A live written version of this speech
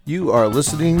You are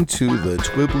listening to the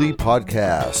Twibbly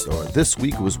Podcast, or This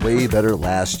Week Was Way Better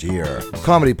Last Year.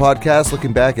 Comedy podcast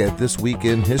looking back at this week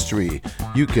in history.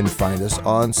 You can find us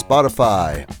on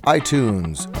Spotify,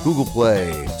 iTunes, Google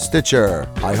Play, Stitcher,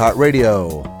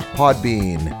 iHeartRadio,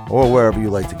 Podbean, or wherever you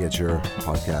like to get your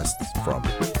podcasts from.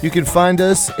 You can find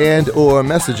us and or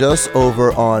message us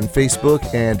over on Facebook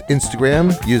and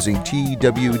Instagram using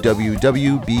TWWWBLY.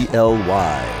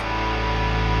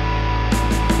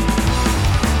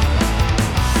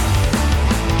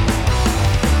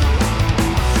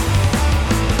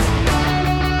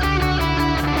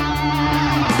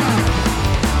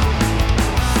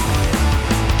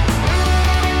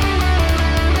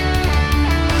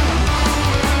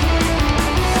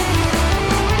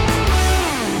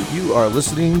 You are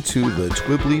listening to the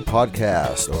Twibbly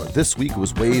Podcast, or This Week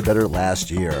Was Way Better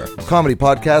Last Year. Comedy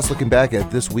podcast looking back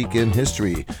at this week in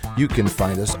history. You can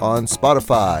find us on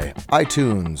Spotify,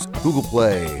 iTunes, Google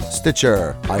Play,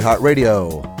 Stitcher,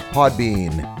 iHeartRadio,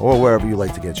 Podbean, or wherever you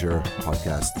like to get your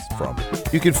podcasts from.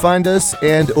 You can find us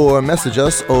and or message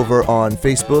us over on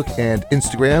Facebook and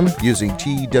Instagram using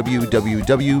TWWWBLY.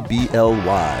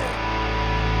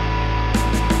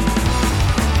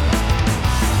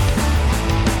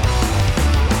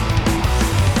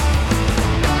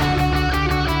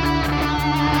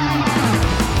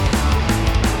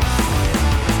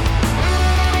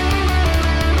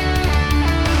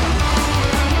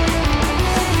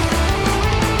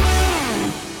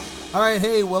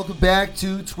 Hey, welcome back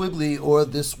to Twibbly, or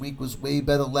This Week Was Way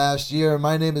Better Last Year.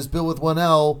 My name is Bill with one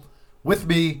L. With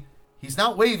me, he's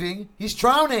not waving, he's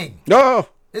drowning. No!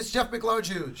 It's Jeff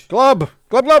McLarge. Glub!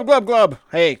 Glub, glub, glub, glub.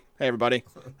 Hey everybody.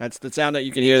 That's the sound that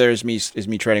you can hear there is me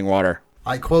treading water.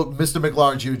 I quote Mr.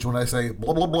 McLarge when I say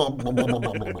blah, blah, blah, blah, blah, blah,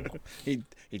 blah, blah. He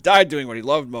died doing what he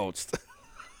loved most.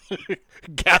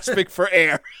 Gasping for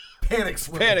air. Panic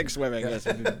swimming. Yes.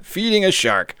 Feeding a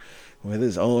shark with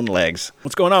his own legs.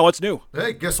 What's going on? What's new?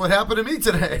 Hey, guess what happened to me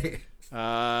today?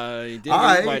 You didn't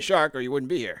get eaten by a shark, or you wouldn't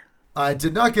be here. I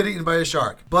did not get eaten by a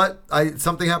shark, but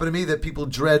something happened to me that people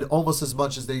dread almost as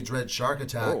much as they dread shark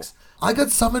attacks. Oh. I got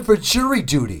summoned for jury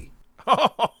duty.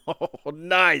 Oh,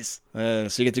 nice. So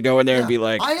you get to go in there and be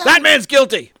like, that man's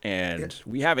guilty. And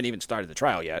we haven't even started the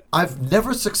trial yet. I've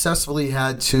never successfully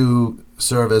had to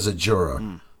serve as a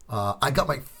juror. I got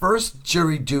my first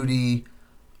jury duty.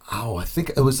 I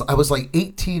think I was like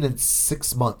 18 and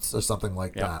 6 months or something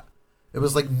like that. It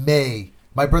was like May.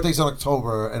 My birthday's in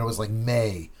October, and it was like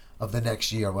May of the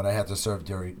next year when I had to serve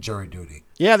jury duty.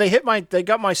 Yeah, they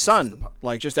got my son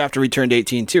like just after he turned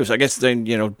 18 too. So I guess then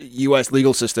U.S.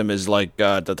 legal system is like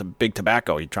the big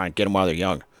tobacco. You try and get them while they're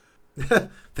young. They're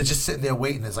just sitting there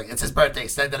waiting. It's like, it's his birthday.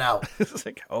 Send it out. It's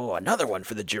like, another one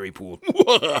for the jury pool.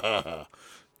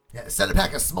 Yeah, send a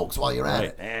pack of smokes while you're at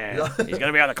it. He's going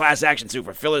to be on the class action suit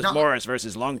for Phyllis Morris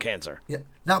versus lung cancer. Yeah.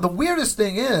 Now, the weirdest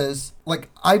thing is, like,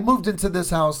 I moved into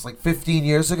this house like 15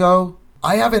 years ago.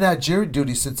 I haven't had jury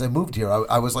duty since I moved here.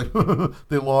 I was like,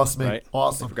 they lost me. Right.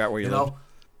 Awesome. I forgot where you lived.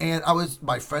 And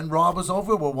my friend Rob was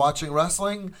over. We're watching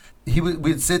wrestling.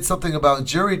 We said something about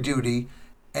jury duty.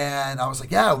 And I was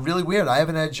like, yeah, really weird. I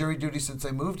haven't had jury duty since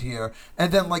I moved here.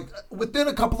 And then, like, within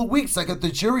a couple of weeks, I got the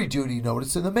jury duty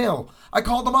notice in the mail. I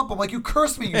called them up. I'm like, you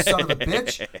cursed me, you son of a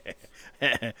bitch.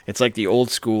 It's like the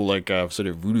old school, like, sort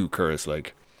of voodoo curse.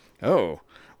 Like, oh,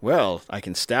 well, I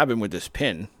can stab him with this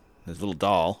pin, this little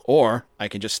doll, or I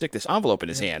can just stick this envelope in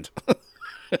his hand.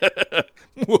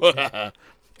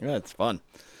 That's fun.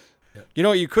 Yeah. You know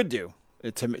what you could do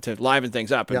to liven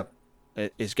things up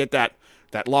is get that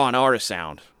Law and Order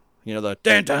sound, the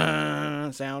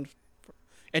dun-dun sound,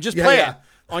 and just play it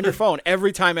on your phone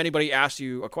every time anybody asks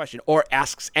you a question or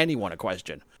asks anyone a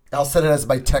question. I'll set it as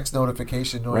my text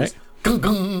notification noise. Right?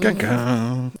 Gung, gung,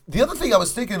 gung. The other thing I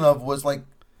was thinking of was like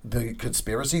the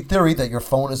conspiracy theory that your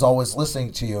phone is always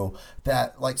listening to you,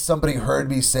 that like somebody heard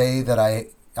me say that I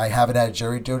haven't had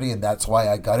jury duty and that's why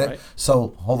I got it. Right.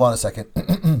 So hold on a second.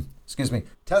 Excuse me.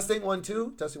 Testing 1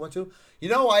 2. Testing 1 2.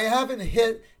 I haven't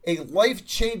hit a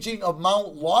life-changing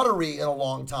amount lottery in a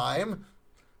long time.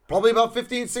 Probably about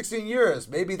 15, 16 years.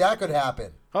 Maybe that could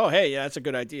happen. Oh, hey, yeah, that's a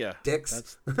good idea.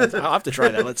 Dicks. I'll have to try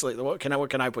that. What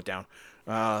can I put down?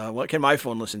 What can my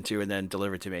phone listen to and then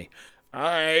deliver to me?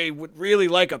 I would really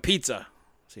like a pizza.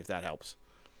 See if that helps.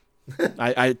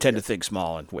 I tend to think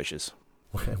small and wishes.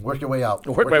 Work your way out.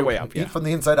 Work my way up. Eat from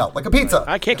the inside out, like a pizza. Right.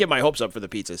 I can't get my hopes up for the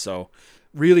pizza, so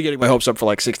really getting my hopes up for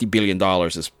like $60 billion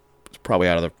is probably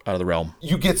out of the realm.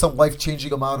 You get some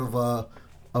life-changing amount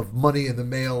of money in the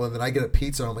mail, and then I get a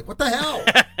pizza, and I'm like, what the hell?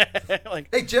 Like,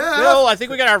 hey, Jeff. No, I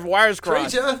think we got our wires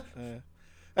crossed. Jeff.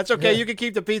 That's okay. Yeah. You can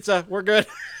keep the pizza. We're good.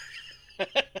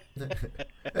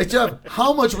 Hey, Jeff,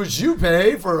 how much would you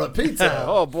pay for a pizza?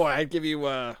 Oh, boy, I'd give you,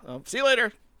 see you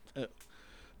later.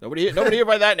 Nobody here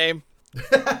by that name.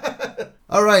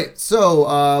 All right,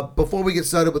 so before we get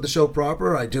started with the show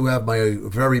proper, I do have my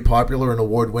very popular and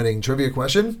award-winning trivia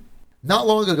question. Not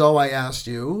long ago, I asked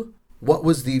you, what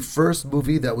was the first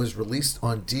movie that was released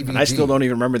on DVD? And I still don't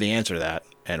even remember the answer to that,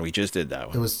 and we just did that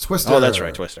one. It was Twister. Oh, that's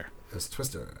right, Twister. It was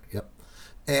Twister, yep.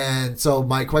 And so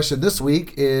my question this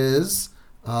week is,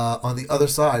 on the other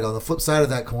side, on the flip side of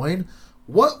that coin,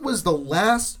 what was the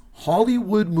last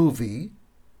Hollywood movie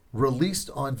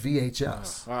released on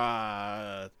VHS?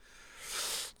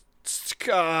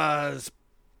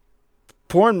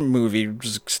 Porn movie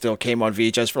still came on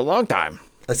VHS for a long time.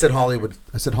 I said Hollywood.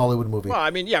 I said Hollywood movie. Well,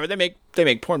 I mean, yeah, but they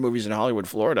make porn movies in Hollywood,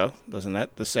 Florida. Isn't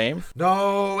that the same?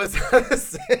 No, it's not the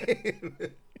same.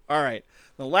 All right.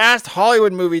 The last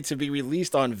Hollywood movie to be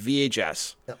released on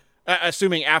VHS. Yep.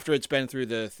 Assuming after it's been through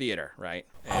the theater, right?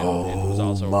 And it was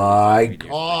also my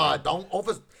God. Don't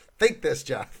overthink this,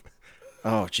 Jeff.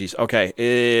 Oh, jeez. Okay.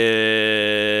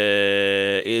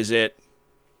 Is it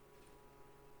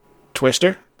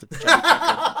Twister? The Chubby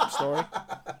Checker story?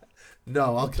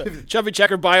 No, I'll give you Chubby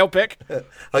Checker biopic.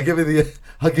 I'll give you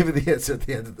the answer at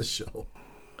the end of the show.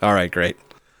 All right, great.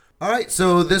 All right,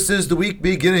 so this is the week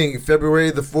beginning February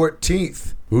the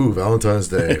 14th. Ooh, Valentine's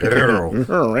Day.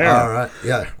 All right,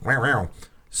 yeah.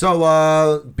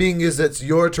 So, being as it's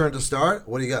your turn to start,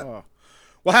 what do you got?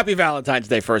 Well, happy Valentine's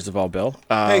Day, first of all, Bill.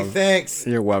 Hey, thanks.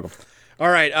 You're welcome.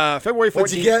 All right, February 14th.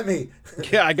 What'd you get me?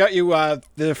 Yeah, I got you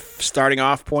the starting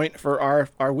off point for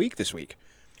our week this week.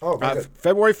 Oh, very good.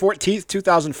 February 14th,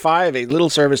 2005, a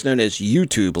little service known as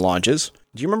YouTube launches.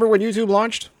 Do you remember when YouTube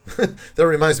launched? That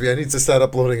reminds me, I need to start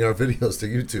uploading our videos to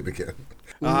YouTube again.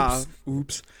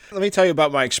 Oops. Let me tell you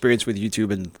about my experience with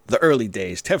YouTube in the early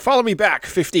days. Follow me back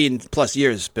 15 plus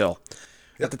years, Bill.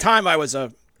 Yep. At the time, I was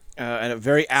a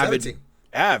very avid... 17.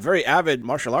 Very avid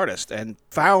martial artist, and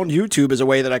found YouTube as a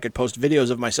way that I could post videos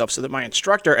of myself so that my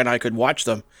instructor and I could watch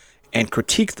them and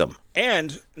critique them.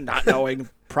 And not knowing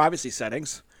privacy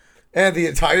settings... And the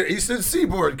entire Eastern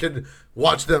Seaboard can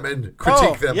watch them and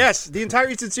critique them. Yes, the entire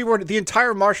Eastern Seaboard, the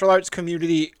entire martial arts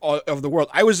community of the world.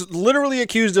 I was literally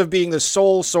accused of being the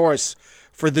sole source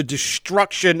for the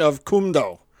destruction of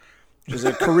Kumdo, which is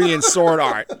a Korean sword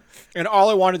art. And all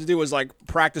I wanted to do was like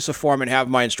practice a form and have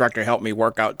my instructor help me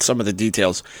work out some of the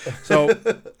details. So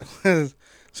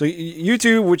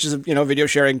YouTube, which is a video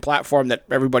sharing platform that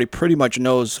everybody pretty much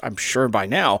knows, I'm sure by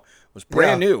now, was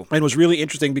brand new and was really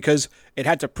interesting because it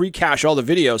had to pre-cache all the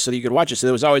videos so that you could watch it. So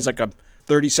there was always like a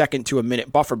 30-second to a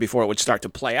minute buffer before it would start to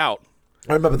play out.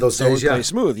 I remember those days, it would play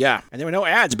smooth, yeah. And there were no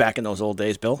ads back in those old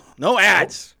days, Bill. No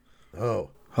ads.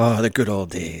 Oh, the good old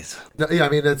days. Yeah, I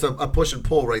mean, it's a push and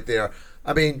pull right there.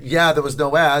 I mean, yeah, there was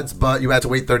no ads, but you had to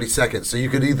wait 30 seconds. So you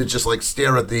could either just like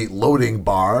stare at the loading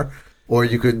bar or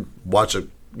you could watch a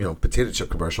potato chip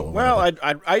commercial. Well,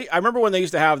 I remember when they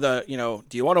used to have the,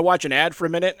 do you want to watch an ad for a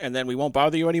minute and then we won't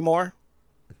bother you anymore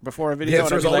before a video? The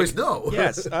answer is always no.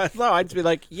 Yes. No, I'd be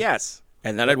like, yes.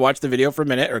 And then I'd watch the video for a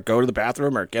minute or go to the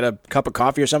bathroom or get a cup of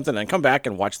coffee or something and then come back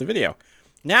and watch the video.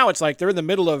 Now it's like they're in the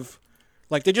middle of,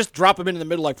 like they just drop them in the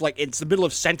middle of, like it's the middle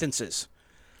of sentences.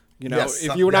 Yes,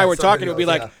 if you and I were talking, it would be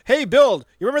like, hey, Bill,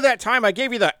 you remember that time I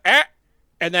gave you the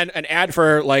and then an ad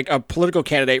for like a political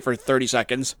candidate for 30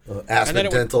 seconds. Aspen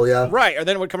Dental, yeah. Right. And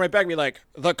then it would come right back and be like,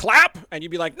 the clap? And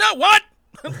you'd be like, no, what?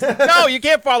 No, you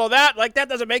can't follow that. Like, that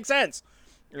doesn't make sense.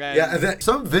 Yeah, and then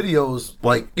some videos,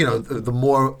 like, the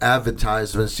more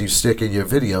advertisements you stick in your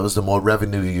videos, the more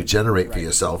revenue you generate for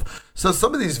yourself. So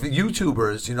some of these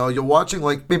YouTubers, you're watching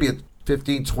like maybe a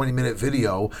 15, 20-minute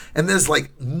video, and there's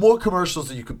like more commercials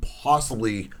than you could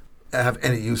possibly have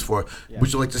any use for. Yeah.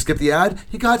 Would you like to skip the ad?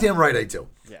 You're goddamn right I do.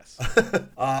 Yes.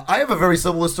 I have a very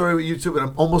similar story with YouTube, and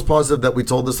I'm almost positive that we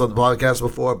told this on the podcast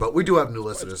before, but we do have new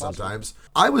listeners sometimes.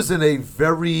 I was in a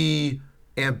very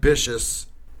ambitious,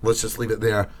 let's just leave it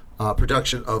there,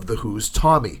 production of The Who's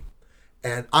Tommy.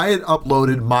 And I had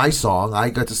uploaded my song. I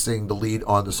got to sing the lead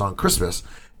on the song Christmas.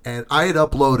 And I had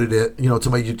uploaded it, to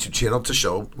my YouTube channel to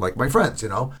show, like, my friends,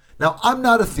 Now, I'm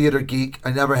not a theater geek. I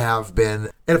never have been.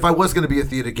 And if I was going to be a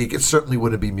theater geek, it certainly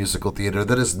wouldn't be musical theater.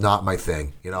 That is not my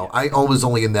thing. I was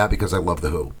only in that because I love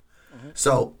The Who. Mm-hmm.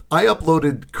 So I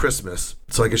uploaded Christmas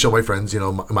so I could show my friends,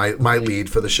 my lead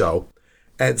for the show.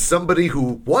 And somebody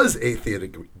who was a theater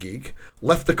geek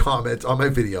left a comment on my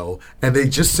video, and they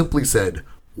just simply said,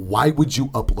 "Why would you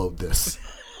upload this?"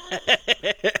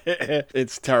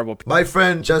 It's terrible. My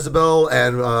friend Jezebel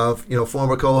and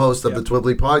former co-host of the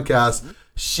Twibbly podcast,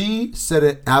 she said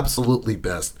it absolutely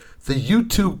best. the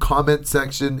YouTube comment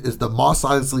section is the Mos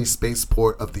Eisley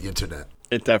spaceport of the internet.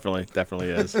 It definitely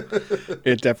is.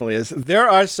 It definitely is. There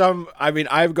are some, I mean,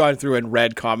 I've gone through and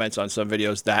read comments on some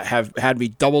videos that have had me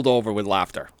doubled over with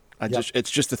laughter. It's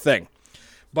just a thing.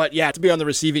 But yeah, to be on the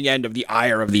receiving end of the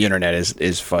ire of the internet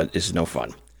is fun. Is no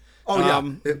fun.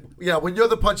 Oh yeah, when you're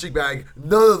the punching bag,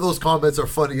 none of those comments are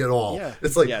funny at all. Yeah.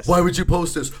 It's like, why would you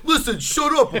post this? Listen,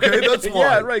 shut up, okay? That's why.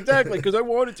 Yeah, right, exactly. Because I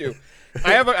wanted to.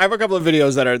 I have a couple of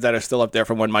videos that are still up there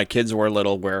from when my kids were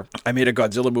little, where I made a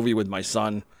Godzilla movie with my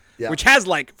son, which has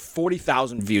like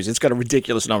 40,000 views. It's got a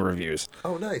ridiculous number of views.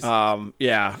 Oh, nice.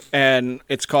 Yeah, and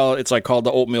it's called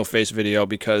the Oatmeal Face video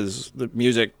because the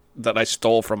music that I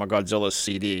stole from a Godzilla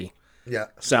CD. Yeah.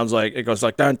 Sounds like it goes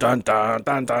like dun dun dun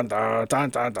dun dun dun dun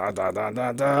dun dun dun dun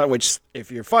dun dun, which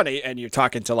if you're funny and you're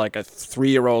talking to like a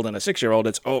 3-year-old and a 6-year-old,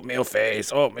 it's oatmeal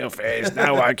face,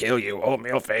 now I kill you,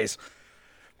 oatmeal face.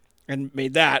 And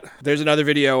made that. There's another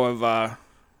video of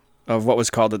what was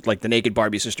called like the Naked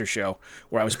Barbie Sister show,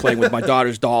 where I was playing with my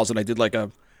daughter's dolls and I did like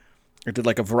a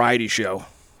variety show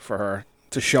for her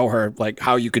to show her like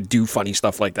how you could do funny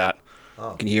stuff like that.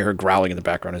 You can hear her growling in the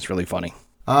background. It's really funny.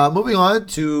 Moving on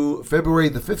to February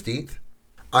the 15th.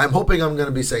 I'm hoping I'm going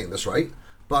to be saying this right.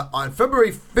 But on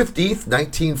February 15th,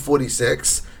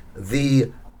 1946,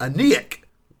 the ENIAC,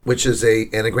 which is a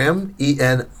anagram,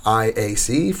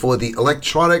 ENIAC, for the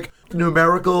Electronic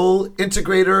Numerical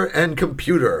Integrator and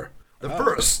Computer. It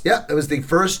was the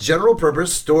first general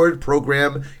purpose stored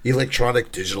program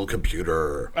electronic digital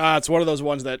computer. It's one of those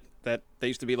ones that they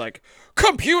used to be like,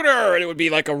 computer! And it would be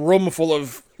like a room full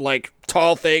of like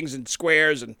tall things and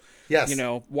squares and,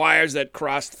 wires that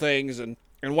crossed things and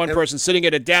one person sitting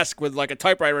at a desk with like a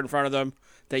typewriter in front of them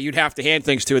that you'd have to hand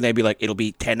things to and they'd be like, it'll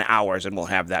be 10 hours and we'll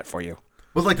have that for you.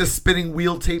 With like the spinning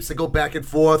wheel tapes that go back and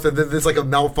forth, and then there's like a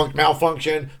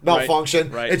malfunction.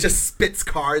 Right. It just spits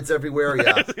cards everywhere.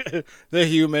 Yeah, the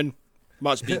human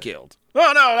must be killed.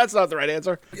 Oh no, that's not the right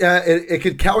answer. Yeah, it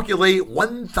could calculate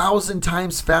 1,000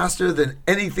 times faster than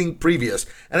anything previous,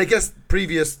 and I guess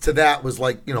previous to that was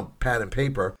like pad and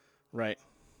paper. Right.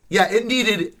 Yeah, it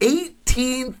needed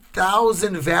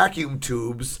 18,000 vacuum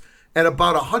tubes and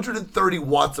about 130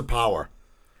 watts of power.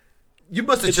 You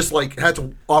must have just like had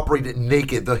to operate it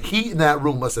naked. The heat in that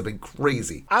room must have been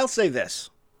crazy. I'll say this,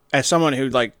 as someone who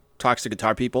like talks to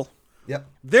guitar people. Yep.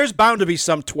 There's bound to be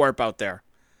some twerp out there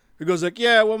who goes like,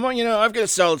 yeah, well, I've got a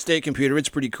solid state computer. It's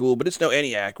pretty cool, but it's no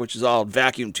ENIAC, which is all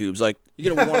vacuum tubes. Like you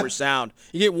get a warmer sound,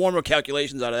 you get warmer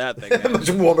calculations out of that thing. Much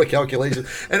warmer calculations.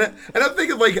 And I'm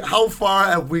thinking like, how far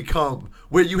have we come?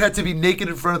 Where you had to be naked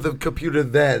in front of the computer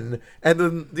then, and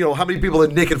then how many people are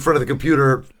naked in front of the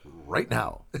computer right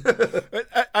now?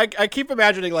 I keep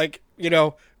imagining like,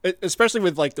 especially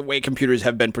with like the way computers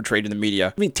have been portrayed in the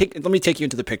media. Let me take you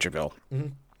into the picture, Bill. Mm-hmm.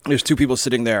 There's two people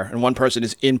sitting there and one person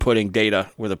is inputting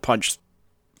data with a punch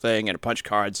thing and a punch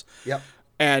cards. Yep.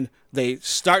 And they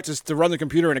start to run the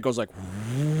computer and it goes like,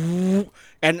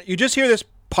 and you just hear this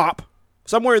pop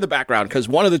somewhere in the background because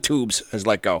one of the tubes has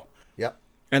let go. Yep.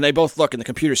 And they both look and the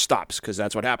computer stops because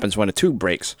that's what happens when a tube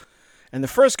breaks. And the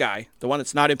first guy, the one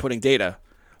that's not inputting data,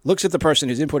 looks at the person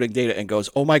who's inputting data and goes,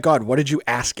 "Oh my God, what did you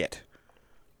ask it?"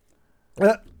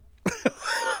 I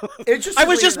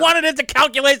was just wanting it to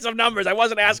calculate some numbers. I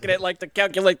wasn't asking it like to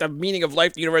calculate the meaning of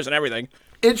life, the universe, and everything.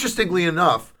 Interestingly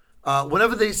enough,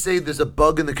 whenever they say there's a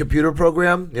bug in the computer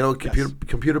program,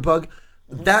 computer bug,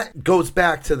 that goes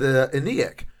back to the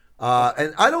ENIAC.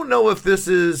 And I don't know if this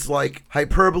is like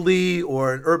hyperbole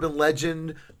or an urban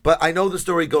legend, but I know the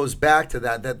story goes back to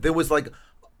that there was like,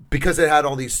 because it had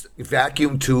all these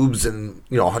vacuum tubes and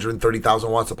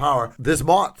 130,000 watts of power, there's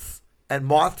moths, and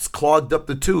moths clogged up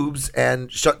the tubes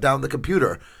and shut down the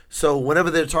computer. So whenever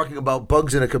they're talking about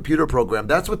bugs in a computer program,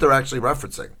 that's what they're actually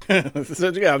referencing. So,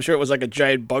 yeah, I'm sure it was like a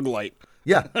giant bug light.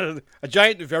 Yeah. A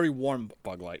giant, very warm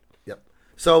bug light. Yep.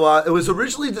 So it was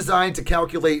originally designed to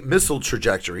calculate missile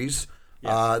trajectories.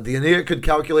 Yes. The ENIAC could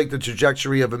calculate the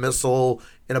trajectory of a missile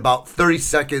in about 30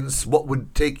 seconds, what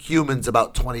would take humans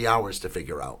about 20 hours to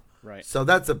figure out. Right. So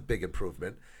that's a big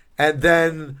improvement. And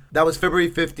then that was February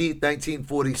 15th,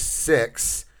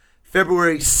 1946.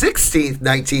 February 16th,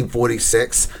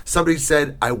 1946, somebody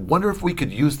said, I wonder if we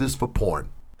could use this for porn.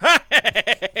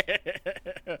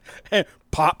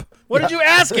 Pop. What did you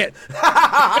ask it?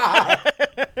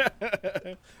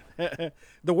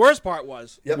 The worst part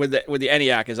was with the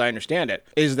ENIAC, as I understand it,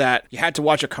 is that you had to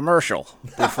watch a commercial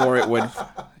before it would.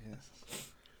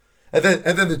 And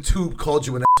then the tube called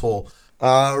you an asshole.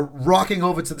 Rocking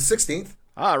over to the 16th.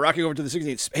 Rocking over to the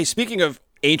 16th. Hey, speaking of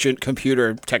ancient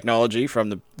computer technology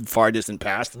from the far distant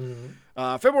past,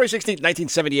 February 16th,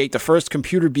 1978, the first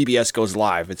computer BBS goes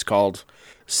live. It's called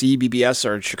CBBS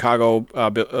or Chicago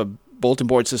bulletin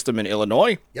board system in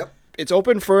Illinois. Yep. It's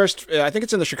open first. I think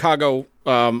it's in the Chicago,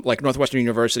 like Northwestern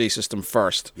University system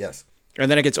first. Yes. And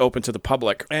then it gets open to the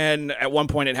public. And at one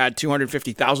point, it had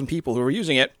 250,000 people who were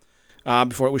using it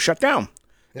before it was shut down.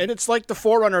 Yep. And it's like the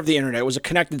forerunner of the internet. It was a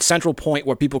connected central point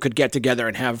where people could get together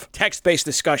and have text-based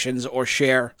discussions or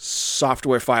share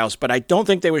software files. But I don't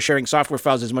think they were sharing software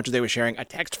files as much as they were sharing a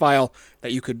text file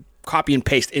that you could copy and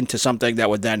paste into something that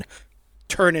would then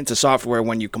turn into software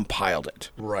when you compiled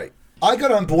it. Right. I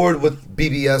got on board with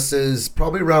BBS's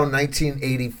probably around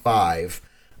 1985.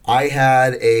 I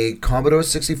had a Commodore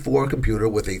 64 computer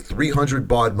with a 300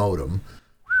 baud modem.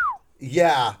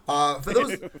 Yeah, for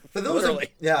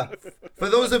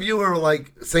those of you who are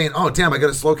like saying, "Oh, damn, I got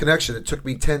a slow connection. It took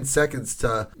me 10 seconds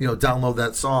to, download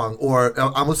that song," or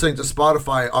I'm listening to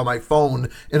Spotify on my phone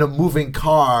in a moving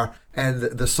car, and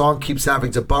the song keeps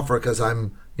having to buffer because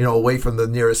I'm, away from the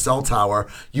nearest cell tower.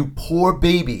 You poor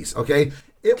babies. Okay,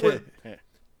 it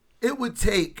would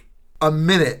take a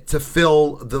minute to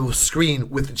fill the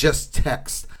screen with just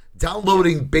text.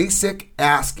 Downloading basic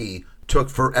ASCII took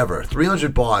forever.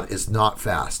 300 baud is not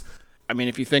fast. I mean,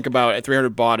 if you think about it,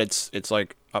 300 baud, it's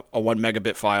like a 1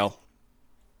 megabit file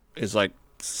is like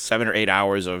 7 or 8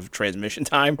 hours of transmission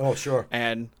time. Oh, sure.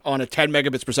 And on a 10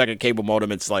 megabits per second cable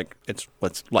modem, it's less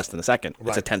than a second. Right.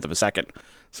 It's a tenth of a second.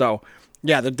 So,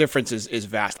 yeah, the difference is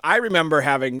vast. I remember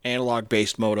having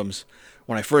analog-based modems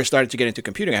when I first started to get into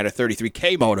computing. I had a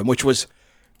 33K modem, which was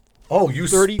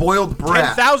spoiled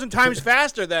brat. 10,000 times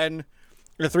faster than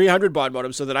a 300 baud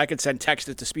modem, so that I could send text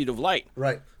at the speed of light.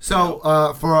 Right. So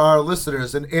for our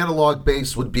listeners, an analog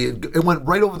base would be, it went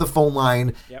right over the phone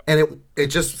line, yep. And it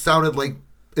just sounded like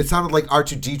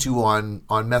R2-D2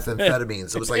 on methamphetamine.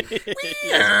 So it was like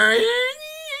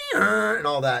and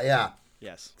all that. Yeah.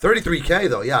 Yes. 33K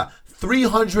though. Yeah.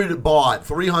 300 baud.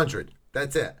 300.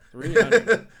 That's it.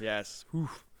 300. Yes. Whew.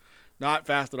 Not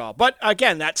fast at all. But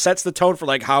again, that sets the tone for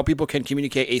like how people can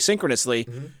communicate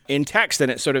asynchronously in text,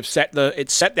 and it sort of set the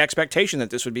expectation that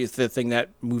this would be the thing that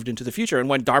moved into the future. And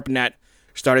when DARPANET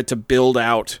started to build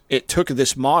out, it took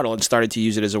this model and started to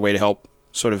use it as a way to help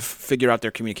sort of figure out their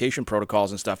communication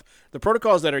protocols and stuff. The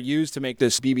protocols that are used to make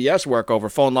this BBS work over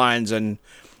phone lines and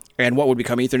what would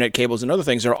become Ethernet cables and other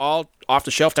things are all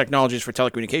off-the-shelf technologies for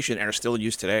telecommunication and are still in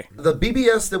use today. The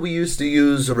BBS that we used to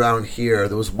use around here,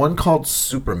 there was one called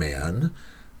Superman.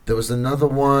 There was another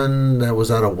one that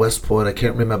was out of Westport. I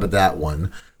can't remember that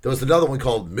one. There was another one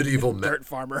called Medieval Dirt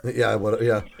Farmer. Yeah.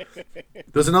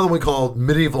 There's another one called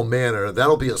Medieval Manor.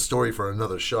 That'll be a story for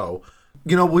another show.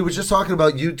 We were just talking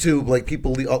about YouTube, like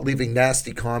people leaving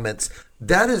nasty comments.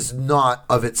 That is not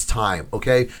of its time,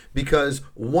 okay? Because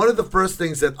one of the first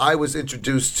things that I was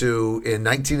introduced to in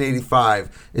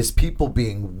 1985 is people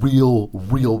being real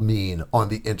mean on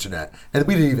the internet. And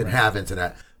we didn't even have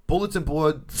internet. Bulletin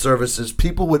board services,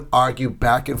 people would argue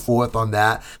back and forth on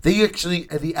that. They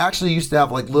actually used to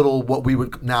have like little, what we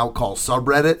would now call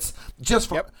subreddits, just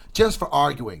for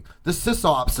arguing. The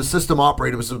sysops, the system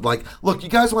operators, would like, look, you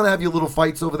guys want to have your little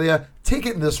fights over there? Take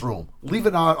it in this room. Leave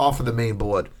it out off of the main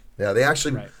board. Yeah, they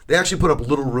actually put up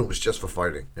little rooms just for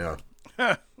fighting. Yeah.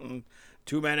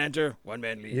 2 men enter, 1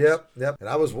 man leaves. Yep. And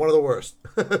I was one of the worst.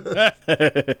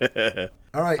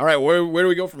 All right. Where do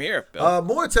we go from here, Bill?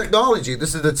 More technology.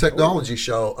 This is the technology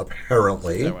show,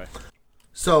 apparently.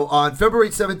 So on February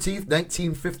 17th,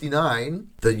 1959,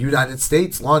 the United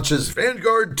States launches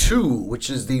Vanguard 2,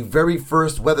 which is the very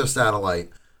first weather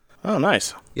satellite. Oh,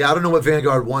 nice. Yeah, I don't know what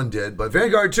Vanguard 1 did, but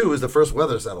Vanguard 2 is the first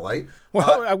weather satellite.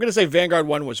 Well, I'm going to say Vanguard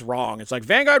 1 was wrong. It's like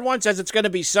Vanguard 1 says it's going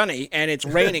to be sunny and it's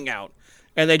raining out.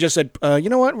 And they just said, you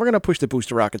know what? We're going to push the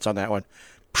booster rockets on that one.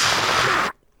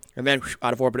 And then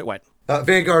out of orbit it went.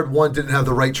 Vanguard 1 didn't have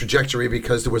the right trajectory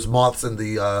because there was moths in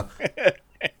the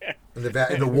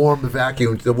warm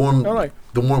vacuum, the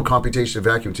warm computation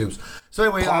vacuum tubes. So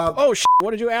anyway,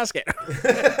 what did you ask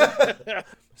it?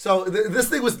 So this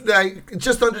thing was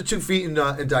just under 2 feet in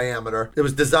diameter. It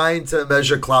was designed to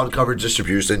measure cloud cover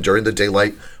distribution during the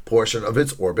daylight portion of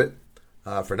its orbit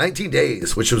for 19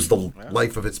 days, which was the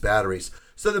life of its batteries.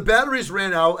 So the batteries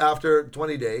ran out after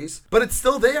 20 days, but it's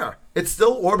still there. It's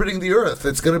still orbiting the Earth.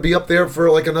 It's going to be up there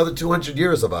for like another 200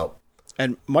 years about.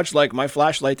 And much like my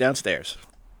flashlight downstairs,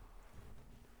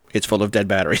 it's full of dead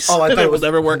batteries. Oh, I thought it will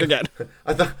never work again.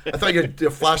 I thought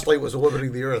your flashlight was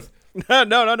orbiting the Earth.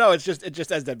 No. It just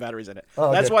has dead batteries in it. Oh,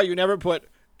 okay. That's why you never put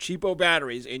cheapo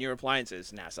batteries in your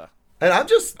appliances, NASA. And I'm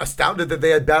just astounded that they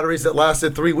had batteries that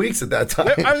lasted 3 weeks at that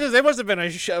time. There must have been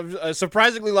a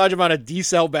surprisingly large amount of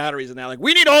D-cell batteries in there. Like,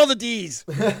 we need all the Ds.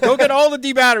 Go get all the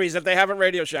D batteries if they have a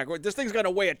Radio Shack. This thing's going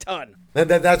to weigh a ton. And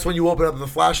then that's when you open up the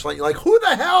flashlight. You're like, who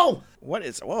the hell?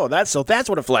 That's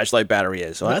what a flashlight battery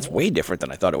is. So that's way different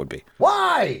than I thought it would be.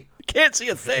 Why? Can't see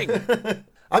a thing.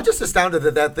 I'm just astounded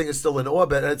that thing is still in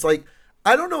orbit. And it's like,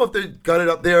 I don't know if they got it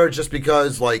up there just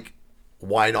because, like,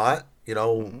 why not? You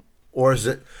know, or is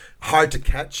it hard to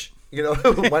catch? You know,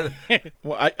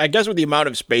 well, I guess with the amount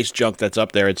of space junk that's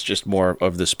up there, it's just more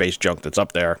of the space junk that's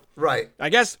up there. Right. I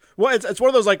guess. Well, it's one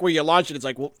of those like where you launch it. It's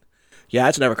like, well, yeah,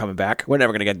 it's never coming back. We're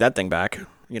never gonna get that thing back.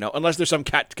 You know, unless there's some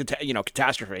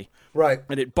catastrophe. Right.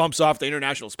 And it bumps off the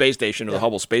International Space Station or the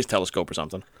Hubble Space Telescope or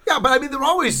something. Yeah, but I mean, they're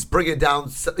always bringing down,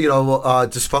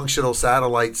 dysfunctional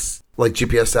satellites, like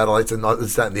GPS satellites and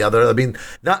this, that, and the other. I mean,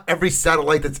 not every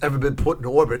satellite that's ever been put in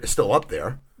orbit is still up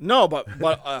there. No, but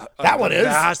that one is. The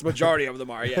vast majority of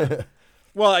them are, yeah.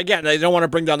 Well, again, they don't want to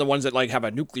bring down the ones that like have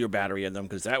a nuclear battery in them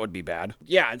because that would be bad.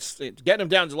 Yeah, it's getting them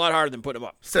down is a lot harder than putting them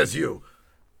up. Says you.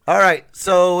 All right,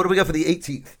 so what do we got for the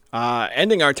 18th?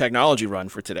 Ending our technology run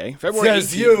for today. February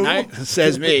Says 18th, you.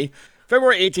 Says me.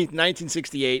 February 18th,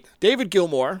 1968, David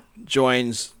Gilmour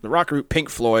joins the rock group Pink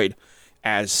Floyd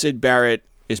as Syd Barrett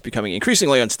is becoming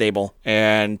increasingly unstable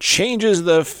and changes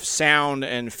the sound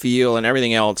and feel and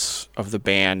everything else of the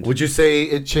band. Would you say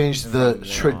it changed the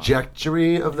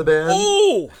trajectory of the band?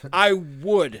 Oh, I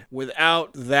would.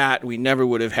 Without that, we never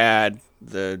would have had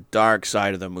the Dark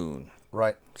Side of the Moon.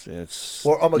 Right. It's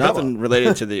or Amagama. Nothing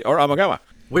related to or Amagama.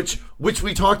 Which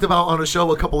we talked about on a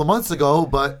show a couple of months ago,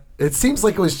 but it seems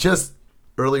like it was just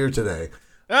earlier today.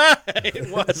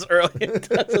 It was earlier. It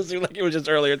doesn't seem like it was just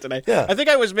earlier today. Yeah. I think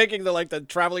I was making the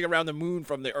traveling around the moon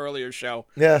from the earlier show.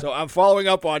 Yeah. So I'm following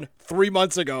up on 3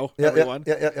 months ago, everyone.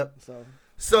 Yeah.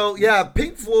 So,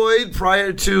 Pink Floyd,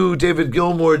 prior to David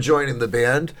Gilmour joining the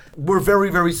band, were very,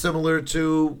 very similar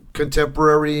to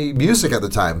contemporary music at the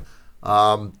time.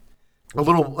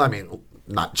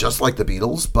 Not just like the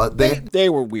Beatles, but they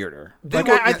were weirder. They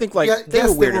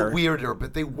were weirder,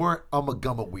 but they weren't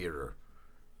Amagama weirder.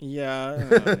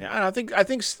 Yeah, I think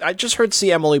I just heard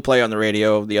 "See Emily" play on the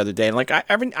radio the other day, and like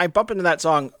I bump into that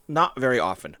song not very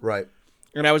often. Right.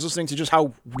 And I was listening to just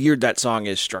how weird that song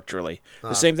is structurally.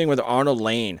 The same thing with Arnold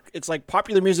Lane. It's like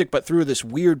popular music, but through this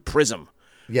weird prism.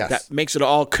 Yes. That makes it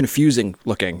all confusing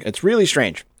looking. It's really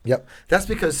strange. Yep. That's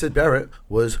because Syd Barrett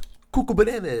was cuckoo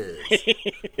bananas.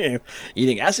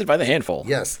 Eating acid by the handful.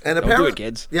 Yes. And Don't do it,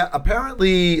 kids. Yeah,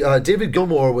 apparently David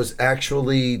Gilmour was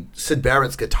actually Syd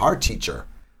Barrett's guitar teacher.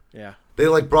 Yeah. They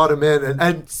brought him in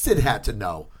and Syd had to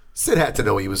know. Syd had to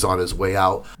know he was on his way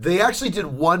out. They actually did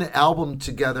one album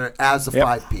together as a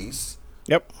 5-piece.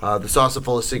 Yep. The Saucer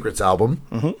Full of Secrets album.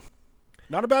 Mm-hmm.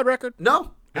 Not a bad record.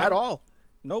 No. At all.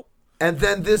 Nope. And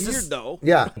then this weird, though.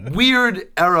 Yeah.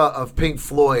 Weird era of Pink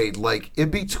Floyd, like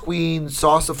in between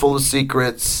Saucer Full of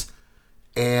Secrets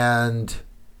and,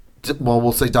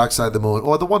 we'll say Dark Side of the Moon,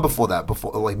 or the one before that,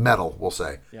 like Metal, we'll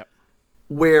say. Yep.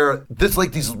 Where there's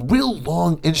like these real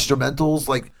long instrumentals,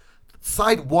 like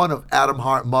side one of Atom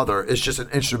Heart Mother is just an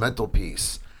instrumental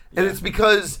piece. And it's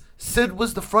because Syd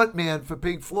was the front man for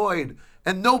Pink Floyd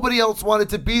and nobody else wanted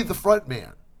to be the front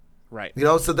man. Right. You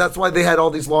know, so that's why they had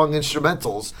all these long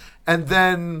instrumentals. And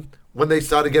then when they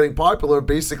started getting popular,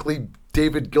 basically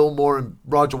David Gilmour and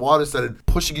Roger Waters started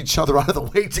pushing each other out of the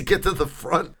way to get to the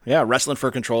front. Yeah, wrestling for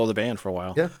control of the band for a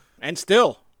while. Yeah. And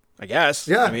still, I guess.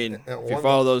 Yeah. I mean, if you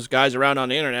follow those guys around on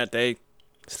the internet, they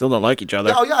still don't like each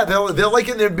other. Oh, yeah. They're like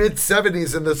in their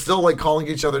mid-70s and they're still like calling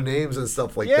each other names and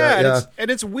stuff like that. Yeah. And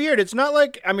it's weird. It's not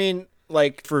like, I mean,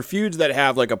 like for feuds that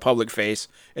have like a public face,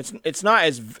 it's not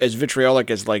as vitriolic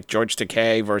as like George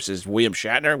Takei versus William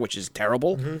Shatner, which is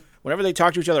terrible. Mm-hmm. Whenever they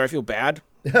talk to each other, I feel bad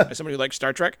as somebody who likes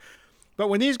Star Trek. But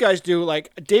when these guys do,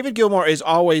 like David Gilmour is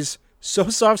always so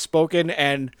soft-spoken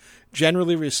and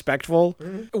generally respectful.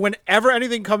 Mm-hmm. Whenever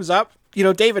anything comes up, you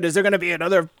know, David, is there going to be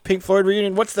another Pink Floyd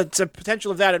reunion? What's the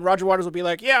potential of that? And Roger Waters will be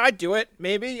like, yeah, I'd do it.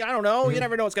 Maybe. I don't know. Mm-hmm. You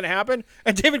never know what's going to happen.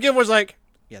 And David Gilmour's like,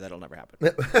 yeah, that'll never happen.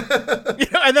 You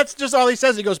know, and that's just all he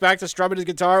says. He goes back to strumming his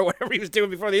guitar or whatever he was doing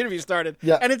before the interview started.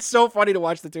 Yeah. And it's so funny to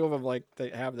watch the two of them, like,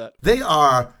 they have that. They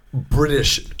are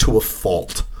British to a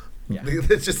fault. Yeah.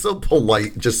 It's just so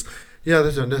polite. Just, yeah,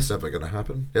 this never going to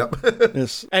happen. Yep.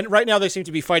 Yes. And right now they seem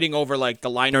to be fighting over, like, the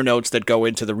liner notes that go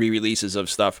into the re-releases of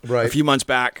stuff. Right. A few months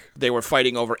back, they were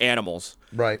fighting over Animals.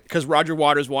 Right. Because Roger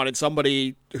Waters wanted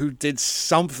somebody who did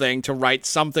something to write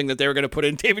something that they were going to put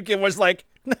in. David Gilmour was like,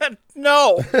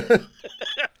 no.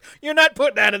 You're not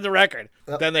putting that in the record.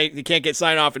 Then they can't get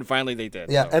sign off, and finally they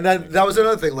did. Yeah, so. And then that was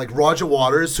another thing. Like Roger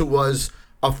Waters, who was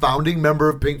a founding member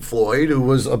of Pink Floyd who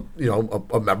was a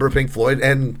member of Pink Floyd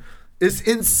and is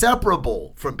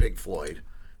inseparable from Pink Floyd.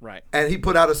 Right. And he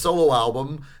put out a solo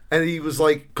album, and he was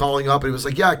like calling up, and he was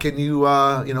like, "Yeah, can you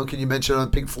mention on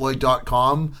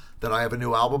PinkFloyd.com that I have a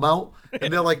new album out?"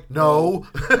 And they're like, "No."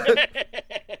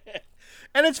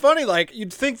 And it's funny, like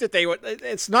you'd think that they would.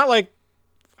 It's not like,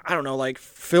 I don't know, like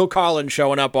Phil Collins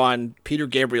showing up on Peter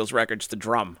Gabriel's records to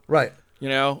drum. Right. You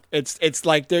know, it's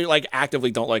like they're like actively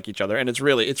don't like each other, and it's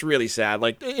really sad.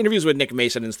 Like interviews with Nick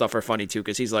Mason and stuff are funny too,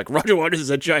 because he's like, Roger Waters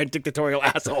is a giant dictatorial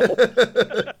asshole.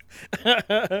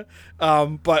 But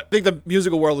I think the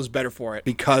musical world is better for it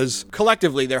because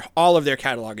collectively, all of their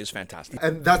catalog is fantastic.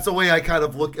 And that's the way I kind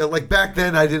of look at. Like back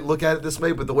then, I didn't look at it this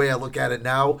way, but the way I look at it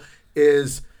now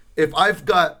is, if I've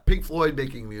got Pink Floyd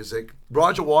making music,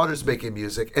 Roger Waters making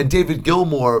music, and David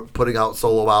Gilmour putting out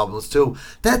solo albums too,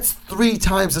 that's 3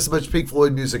 times as much Pink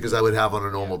Floyd music as I would have on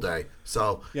a normal day.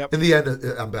 So in the end,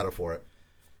 I'm better for it.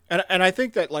 And I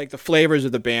think that like the flavors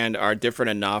of the band are different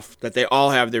enough that they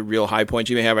all have their real high points.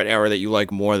 You may have an era that you like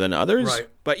more than others. Right.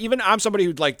 But even I'm somebody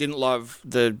who like didn't love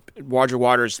the Roger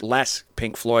Waters less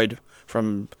Pink Floyd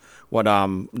from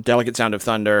Delicate Sound of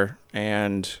Thunder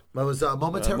and What was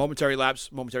Momentary Lapse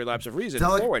of Reason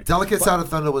forward. Delicate Sound of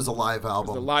Thunder was a live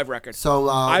album. The live record. So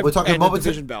we're talking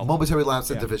Division Bell. Momentary Lapse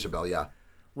and Division Bell, yeah.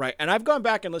 Right. And I've gone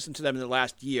back and listened to them in the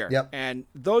last year. Yep. And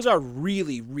those are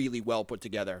really, really well put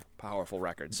together, powerful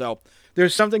records. So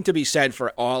there's something to be said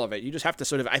for all of it. You just have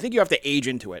to I think you have to age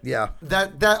into it. Yeah.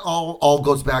 That all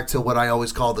goes back to what I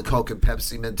always call the Coke and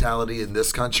Pepsi mentality in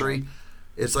this country.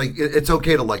 It's like, it's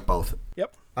okay to like both.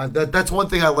 Yep. That's one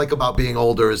thing I like about being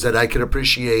older, is that I can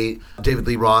appreciate David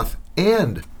Lee Roth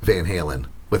and Van Halen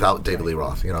without David Lee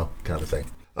Roth, kind of thing.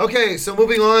 Okay, so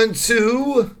moving on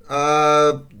to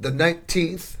the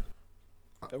 19th.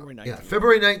 February 19th. Yeah,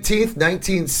 February 19th,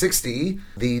 1960,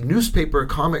 the newspaper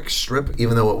comic strip,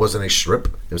 even though it wasn't a strip,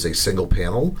 it was a single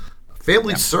panel,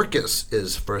 Family Circus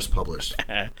is first published.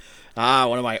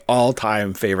 One of my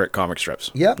all-time favorite comic strips.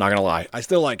 Yep. Not gonna lie, I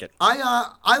still like it.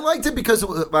 I liked it because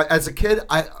as a kid,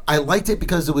 I liked it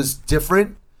because it was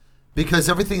different. Because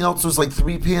everything else was like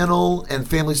 3-panel, and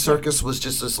Family Circus was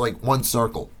just this like one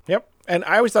circle. Yep. And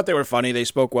I always thought they were funny. They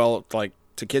spoke well, like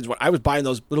to kids. When I was buying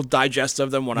those little digests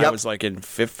of them when I was like in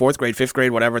 4th grade, 5th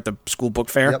grade, whatever, at the school book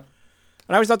fair. Yep.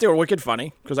 And I always thought they were wicked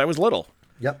funny because I was little.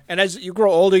 Yep. And as you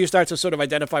grow older, you start to sort of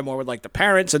identify more with like the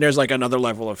parents, and there's like another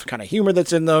level of kind of humor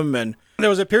that's in them. And there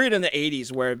was a period in the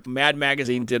 80s where Mad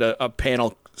Magazine did a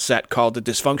panel set called The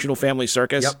Dysfunctional Family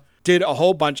Circus. Yep. Did a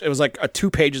whole bunch. It was like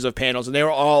 2 pages of panels, and they were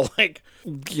all like,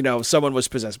 someone was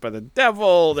possessed by the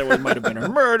devil. Might have been a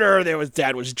murder.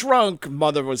 Dad was drunk.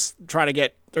 Mother was trying to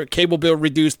get their cable bill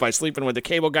reduced by sleeping with the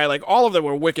cable guy. Like all of them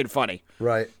were wicked funny.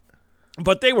 Right.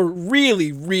 But they were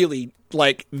really, really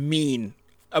like mean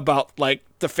about like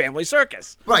the Family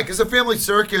Circus. Right, because the Family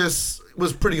Circus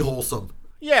was pretty wholesome.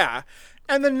 Yeah.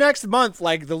 And the next month,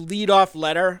 like the lead-off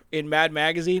letter in Mad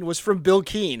Magazine was from Bill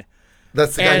Keane.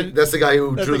 That's the guy. That's the guy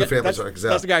who drew the Family Circus.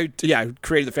 That's the guy who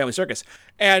created the Family Circus.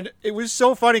 And it was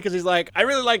so funny because he's like, I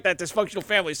really like that Dysfunctional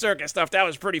Family Circus stuff. That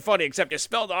was pretty funny, except you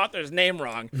spelled the author's name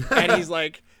wrong. And he's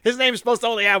like, his name's supposed to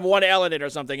only have 1 L in it or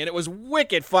something. And it was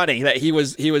wicked funny that he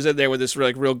was in there with this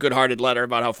real good-hearted letter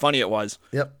about how funny it was.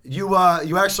 Yep. You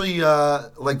actually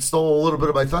stole a little bit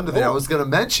of my thunder there. I was going to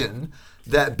mention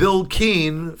that Bill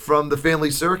Keane from the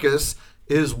Family Circus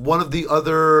is one of the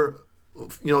other.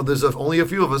 There's only a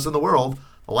few of us in the world.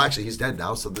 Well, actually, he's dead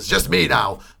now, so there's just me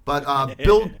now. But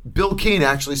Bill Keane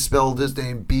actually spelled his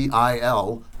name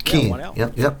B-I-L. Keane. Yeah, 1 L.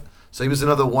 Yep. So he was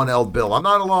another 1L Bill. I'm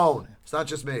not alone. It's not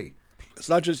just me. It's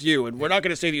not just you. And we're not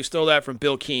going to say that you stole that from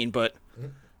Bill Keane, but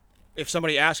if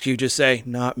somebody asks you, just say,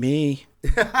 not me.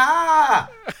 You're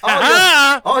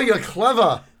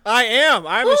clever. I am.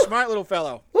 I'm a smart little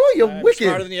fellow. Oh, you're wicked.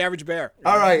 Smarter than the average bear.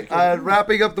 All right,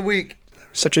 wrapping up the week.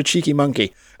 Such a cheeky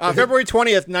monkey. February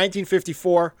 20th,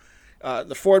 1954,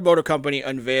 the Ford Motor Company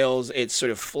unveils its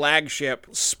sort of flagship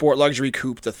sport luxury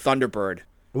coupe, the Thunderbird.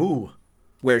 Ooh.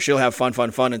 Where she'll have fun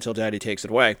until Daddy takes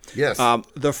it away. Yes.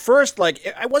 The first,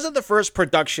 it wasn't the first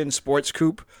production sports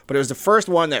coupe, but it was the first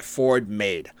one that Ford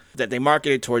made, that they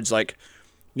marketed towards, like,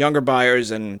 younger buyers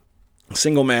and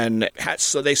single men.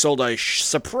 So they sold a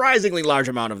surprisingly large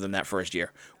amount of them that first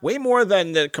year. Way more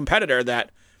than the competitor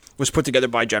that was put together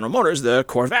by General Motors, the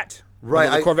Corvette. Right.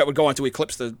 The Corvette would go on to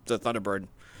eclipse the Thunderbird.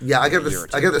 Yeah, I got the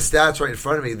stats right in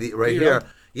front of me here.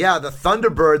 Yeah, the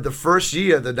Thunderbird, the first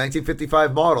year, the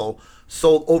 1955 model,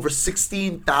 sold over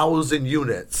 16,000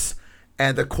 units,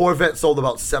 and the Corvette sold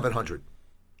about 700.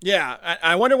 Yeah,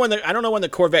 I wonder when I don't know when the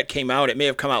Corvette came out. It may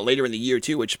have come out later in the year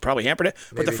too, which probably hampered it.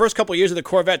 But the first couple of years of the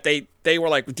Corvette, they were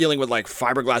like dealing with like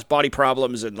fiberglass body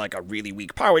problems and like a really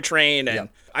weak powertrain. And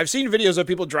I've seen videos of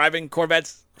people driving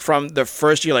Corvettes from the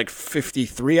first year, like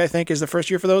 53, I think is the first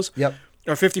year for those. Yep.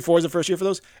 Or 54 is the first year for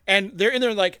those. And they're in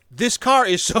there like, this car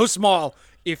is so small.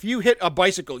 If you hit a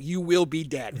bicycle, you will be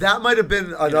dead. That might have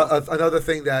been another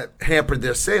thing that hampered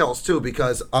their sales too,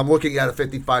 because I'm looking at a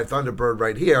 '55 Thunderbird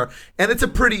right here, and it's a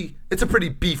pretty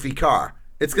beefy car.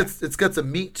 It's got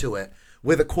some meat to it.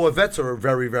 Where the Corvettes are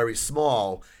very, very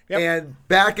small. Yep. And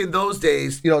back in those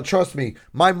days, trust me,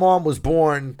 my mom was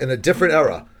born in a different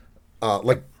era, a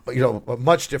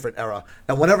much different era.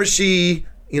 And whenever she,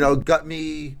 got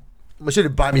me, she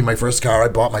didn't buy me my first car. I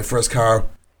bought my first car.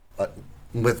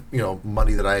 With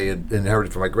money that I had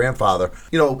inherited from my grandfather,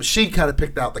 she kind of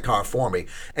picked out the car for me,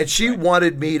 and she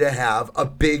wanted me to have a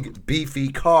big beefy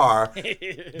car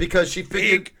because she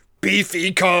figured big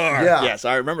beefy car. Yeah. Yes,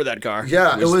 I remember that car.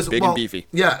 Yeah, it was big and beefy.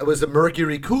 Yeah, it was a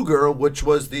Mercury Cougar, which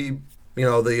was the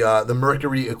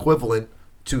Mercury equivalent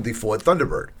to the Ford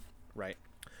Thunderbird. Right.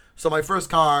 So my first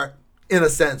car, in a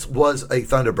sense, was a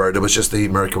Thunderbird. It was just the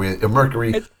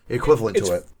Mercury equivalent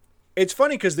to it. It's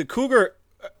funny because the Cougar.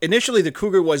 Initially, the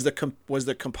Cougar was the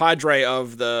compadre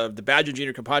of the Badger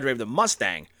Jr. compadre of the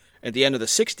Mustang at the end of the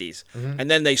 '60s, and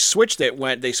then they switched it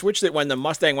when the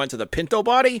Mustang went to the Pinto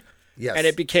body, and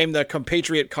it became the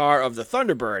compatriot car of the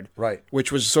Thunderbird, right?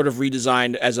 Which was sort of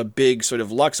redesigned as a big sort of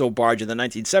Luxo barge in the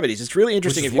 1970s. It's really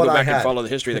interesting if you go back and follow the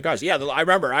history of the cars. Yeah, I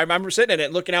remember sitting in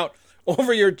it, looking out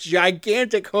over your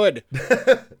gigantic hood,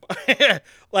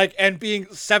 and being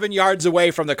 7 yards away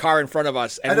from the car in front of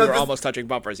us, and we were almost touching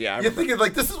bumpers. Yeah, you're thinking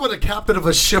like this is what a captain of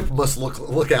a ship must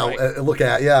look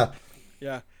at.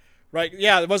 Yeah, right.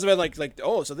 Yeah, it must have been like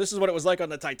oh, so this is what it was like on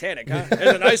the Titanic, huh?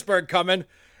 There's an iceberg coming.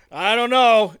 I don't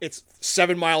know. It's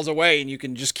 7 miles away, and you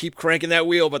can just keep cranking that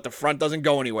wheel, but the front doesn't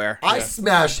go anywhere. I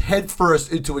smashed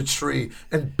headfirst into a tree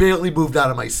and barely moved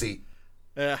out of my seat.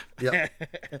 Yeah.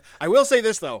 I will say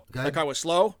this though. Okay. The car was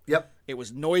slow. Yep. It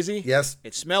was noisy. Yes.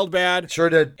 It smelled bad. Sure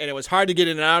did. And it was hard to get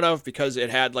in and out of because it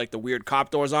had like the weird cop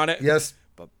doors on it. Yes.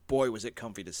 But boy, was it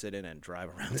comfy to sit in and drive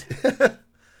around.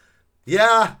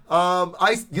 Yeah.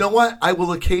 You know what? I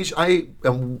will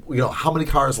how many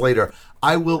cars later,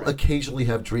 I will occasionally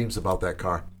have dreams about that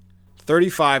car.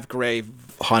 35 gray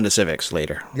Honda Civics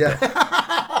later. Yeah.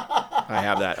 I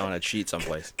have that on a sheet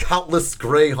someplace. Countless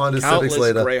gray Honda Civics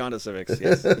later. Countless gray Honda Civics,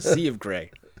 yes. A sea of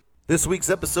gray. This week's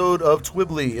episode of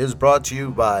Twibbly is brought to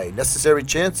you by Necessary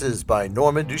Chances by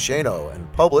Norman Duchesneau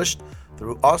and published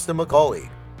through Austin Macaulay.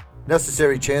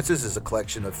 Necessary Chances is a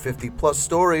collection of 50-plus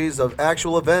stories of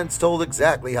actual events told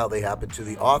exactly how they happened to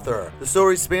the author. The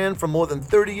stories span from more than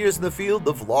 30 years in the field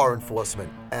of law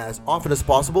enforcement. As often as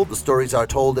possible, the stories are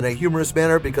told in a humorous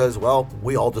manner because, well,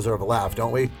 we all deserve a laugh,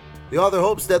 don't we? The author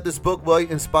hopes that this book might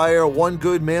inspire one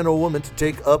good man or woman to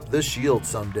take up the shield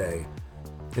someday.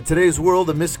 In today's world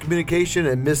of miscommunication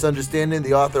and misunderstanding,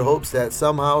 the author hopes that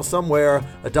somehow, somewhere,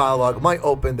 a dialogue might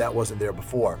open that wasn't there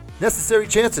before. Necessary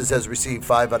Chances has received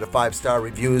 5 out of 5-star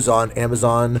reviews on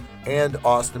Amazon and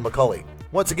Austin Macaulay.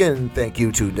 Once again, thank you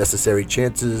to Necessary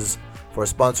Chances for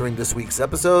sponsoring this week's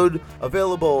episode.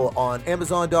 Available on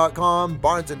Amazon.com,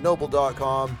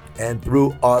 BarnesandNoble.com, and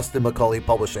through Austin Macaulay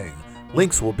Publishing.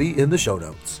 Links will be in the show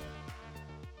notes.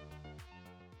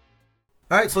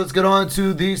 All right, so let's get on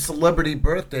to the celebrity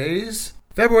birthdays.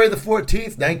 February the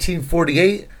 14th,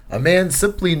 1948, a man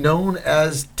simply known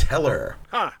as Teller.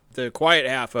 The quiet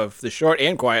half of the short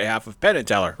and quiet half of Penn and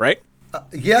Teller, right?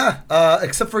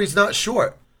 Except for he's not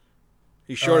short.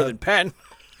 He's shorter than Penn.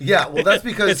 Yeah, well, that's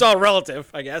because... It's all relative,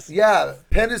 I guess. Yeah,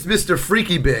 Penn is Mr.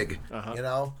 Freaky Big,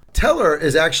 Teller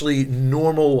is actually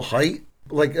normal height.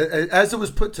 Like, as it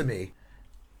was put to me,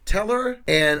 Teller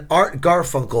and Art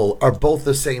Garfunkel are both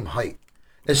the same height.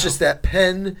 It's just that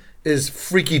Penn is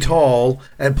freaky tall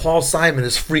and Paul Simon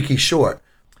is freaky short.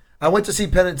 I went to see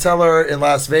Penn and Teller in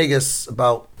Las Vegas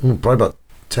probably about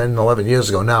 10, 11 years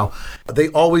ago now. They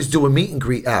always do a meet and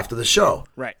greet after the show.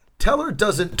 Right. Teller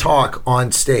doesn't talk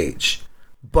on stage,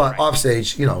 but off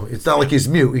stage, it's not like he's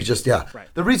mute. He's just, Right.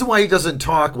 The reason why he doesn't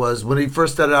talk was when he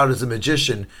first started out as a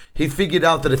magician, he figured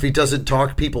out that if he doesn't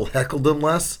talk, people heckled him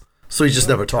less. So he just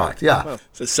never talked. Yeah. Well,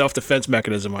 it's a self-defense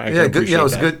mechanism. I good. Yeah, it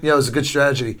was good. Yeah, it was a good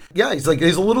strategy. Yeah, he's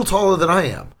a little taller than I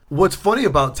am. What's funny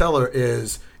about Teller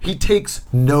is he takes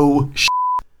no shit.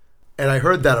 And I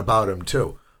heard that about him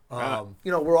too.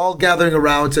 We're all gathering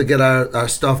around to get our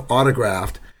stuff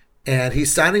autographed, and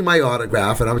he's signing my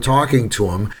autograph, and I'm talking to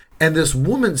him, and this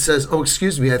woman says, "Oh,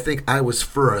 excuse me, I think I was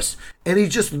first." And he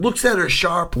just looks at her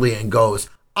sharply and goes,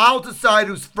 "I'll decide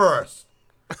who's first."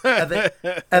 and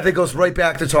then goes right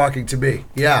back to talking to me.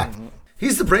 Yeah.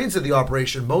 He's the brains of the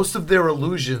operation. Most of their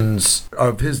illusions are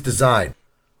of his design.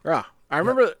 Yeah. I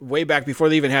remember way back before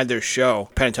they even had their show,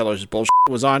 Penn and Teller's bullshit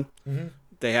was on. Mm-hmm.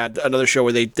 They had another show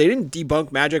where they didn't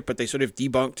debunk magic, but they sort of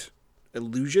debunked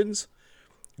illusions.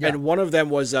 Yeah. And one of them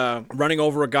was running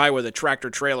over a guy with a tractor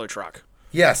trailer truck.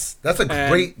 Yes, that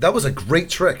was a great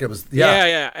trick. It was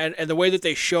yeah. And the way that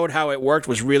they showed how it worked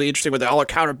was really interesting with all the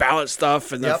counterbalance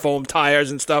stuff and the foam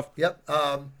tires and stuff. Yep.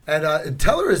 And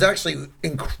Teller is actually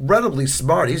incredibly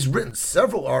smart. He's written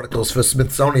several articles for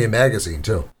Smithsonian Magazine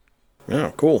too.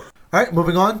 Yeah, cool. All right,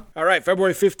 moving on. All right,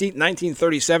 February 15th,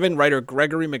 1937, writer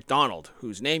Gregory MacDonald,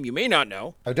 whose name you may not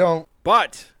know. I don't.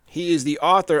 But he is the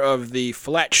author of the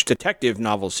Fletch detective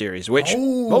novel series, which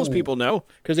most people know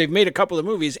because they've made a couple of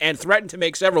movies and threatened to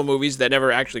make several movies that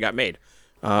never actually got made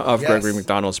of Gregory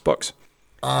MacDonald's books.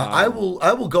 I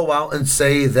will go out and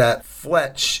say that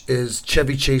Fletch is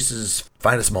Chevy Chase's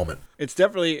finest moment. It's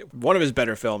definitely one of his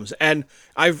better films. And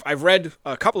I've read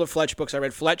a couple of Fletch books. I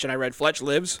read Fletch and I read Fletch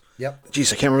Lives. Yep.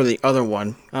 Jeez, I can't remember the other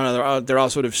one. I don't know. They're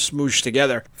all sort of smooshed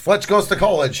together. Fletch goes to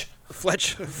college.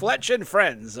 Fletch and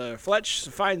Friends. Fletch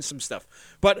finds some stuff.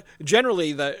 But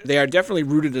generally, they are definitely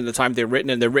rooted in the time they're written,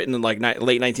 and they're written in like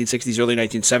late 1960s, early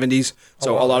 1970s.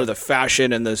 So a lot of the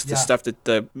fashion and the stuff that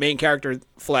the main character,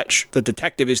 Fletch, the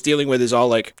detective, is dealing with is all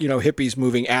like, hippies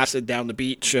moving acid down the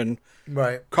beach and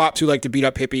cops who like to beat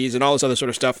up hippies and all this other sort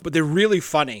of stuff. But they're really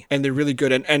funny, and they're really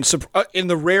good. And in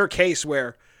the rare case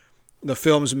where the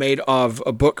films made of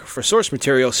a book for source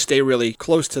material stay really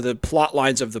close to the plot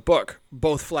lines of the book,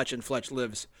 both Fletch and Fletch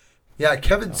Lives. Yeah,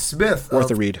 Kevin Smith.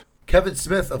 Worth a read. Kevin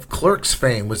Smith of Clerks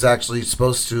fame was actually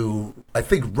supposed to, I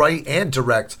think, write and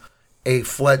direct a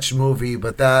Fletch movie,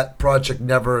 but that project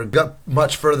never got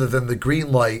much further than the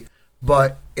green light.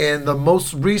 But in the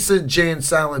most recent Jay and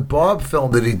Silent Bob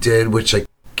film that he did, which I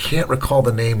can't recall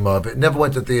the name of, it never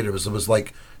went to theaters. It was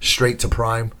like straight to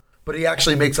Prime. But he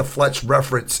actually makes a Fletch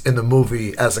reference in the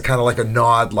movie as a kind of like a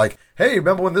nod, like, hey,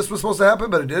 remember when this was supposed to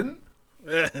happen, but it didn't?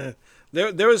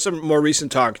 There was some more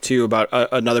recent talk, too, about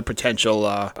another potential,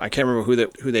 I can't remember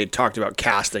who they talked about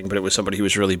casting, but it was somebody who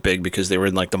was really big because they were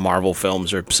in, like, the Marvel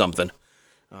films or something.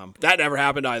 That never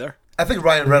happened either. I think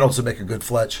Ryan Reynolds would make a good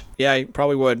Fletch. Yeah, he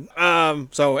probably would.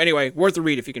 So, anyway, worth a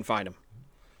read if you can find him.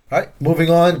 All right, moving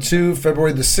on to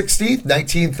February the 16th,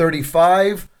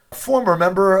 1935. Former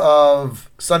member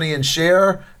of Sonny and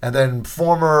Cher, and then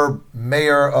former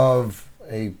mayor of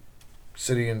a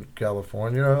city in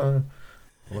California.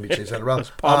 Let me change that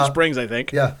around. Palm Springs, I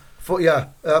think. Yeah.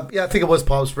 I think it was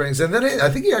Palm Springs. And then I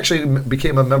think he actually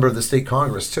became a member of the state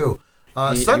Congress, too.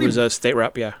 He was a state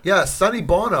rep, yeah. Yeah, Sonny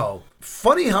Bono.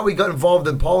 Funny how he got involved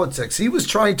in politics. He was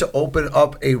trying to open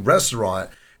up a restaurant,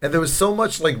 and there was so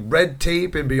much like red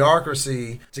tape and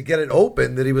bureaucracy to get it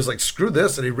open that he was like, screw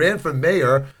this. And he ran for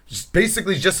mayor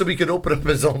basically just so he could open up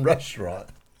his own restaurant.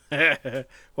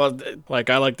 Well,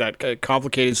 I like that.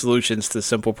 Complicated solutions to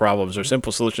simple problems, or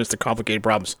simple solutions to complicated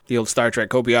problems. The old Star Trek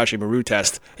Kobayashi Maru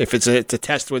test. If it's a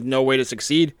test with no way to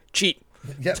succeed, cheat.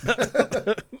 Yeah.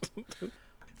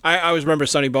 I always remember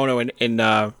Sonny Bono in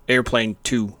Airplane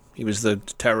 2. He was the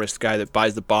terrorist guy that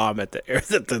buys the bomb at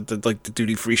the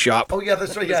duty-free shop. Oh yeah,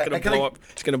 that's right. Yeah,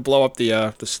 It's gonna blow up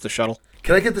the shuttle.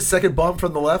 Can I get the second bomb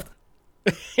from the left?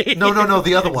 No,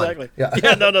 the other one. Exactly.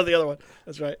 Yeah, no, the other one.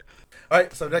 That's right. All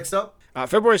right, so next up.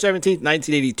 February 17th,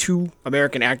 1982,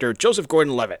 American actor Joseph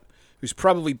Gordon-Levitt, who's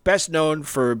probably best known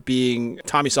for being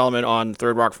Tommy Solomon on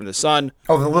Third Rock from the Sun.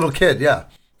 Oh, the little kid, yeah.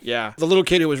 Yeah, the little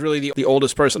kid who was really the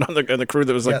oldest person on the crew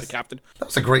that was like the captain. That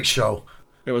was a great show.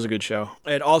 It was a good show.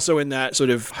 And also in that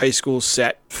sort of high school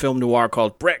set film noir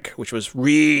called Brick, which was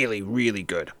really, really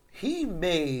good.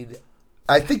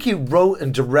 I think he wrote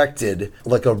and directed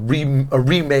like a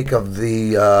remake of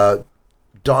the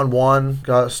Don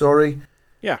Juan story.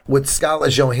 Yeah. With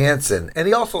Scarlett Johansson. And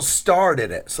he also starred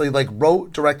in it. So he like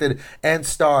wrote, directed, and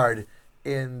starred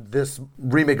in this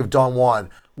remake of Don Juan,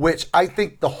 which I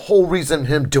think the whole reason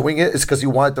him doing it is because he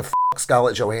wanted to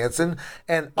Scarlett Johansson.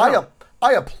 And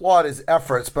I applaud his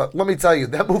efforts, but let me tell you,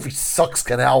 that movie sucks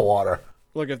canal water.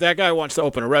 Look, if that guy wants to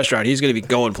open a restaurant, he's going to be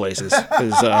going places.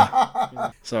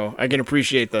 So I can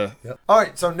appreciate the... Yep. All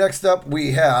right, so next up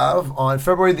we have, on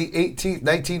February the 18th,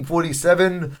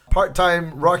 1947,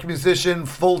 part-time rock musician,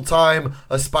 full-time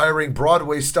aspiring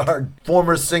Broadway star,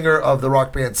 former singer of the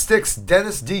rock band Styx,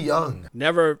 Dennis DeYoung.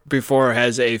 Never before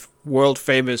has a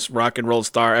world-famous rock and roll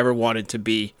star ever wanted to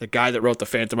be the guy that wrote the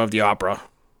Phantom of the Opera.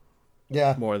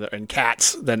 Yeah, more in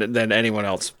Cats than anyone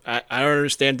else. I don't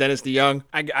understand Dennis DeYoung.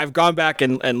 I've gone back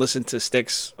and listened to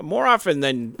Styx more often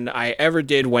than I ever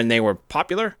did when they were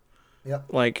popular.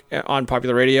 like on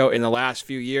popular radio in the last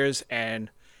few years, and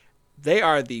they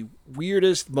are the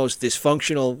weirdest, most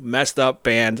dysfunctional, messed up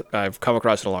band I've come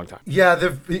across in a long time.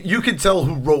 Yeah, you can tell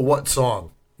who wrote what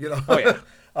song. Oh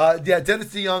yeah. Dennis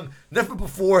DeYoung never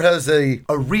before has a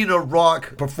arena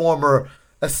rock performer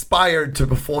aspired to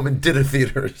perform in dinner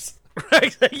theaters.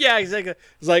 Yeah, exactly.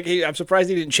 It's like I'm surprised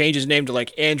he didn't change his name to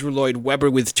like Andrew Lloyd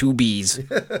Webber with 2 B's.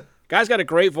 Guy's got a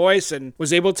great voice and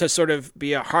was able to sort of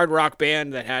be a hard rock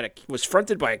band that was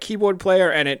fronted by a keyboard player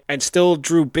and still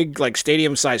drew big like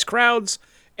stadium-sized crowds.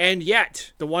 And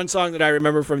yet, the one song that I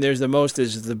remember from theirs the most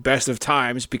is "The Best of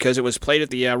Times" because it was played at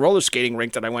the roller skating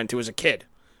rink that I went to as a kid.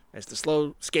 It's the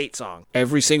slow skate song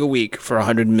every single week for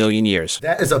 100 million years.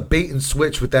 That is a bait and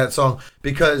switch with that song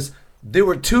because there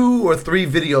were 2 or 3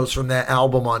 videos from that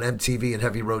album on MTV in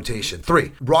heavy rotation.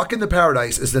 3. "Rockin' the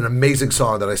Paradise" is an amazing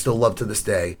song that I still love to this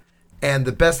day. And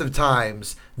 "The Best of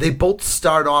Times," they both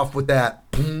start off with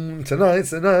that,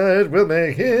 "Tonight's the night we'll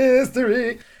make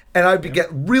history." And I'd get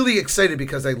really excited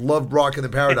because I loved "Rockin' the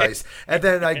Paradise." And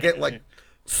then I get like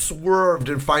swerved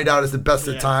and find out it's "The Best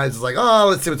of Times." It's like, oh,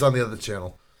 let's see what's on the other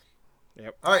channel.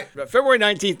 Yep. All right. February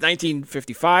 19th,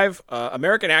 1955,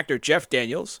 American actor Jeff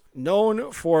Daniels,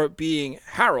 known for being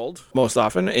Harold most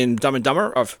often in Dumb and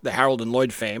Dumber of the Harold and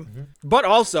Lloyd fame, but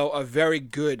also a very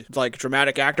good like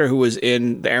dramatic actor who was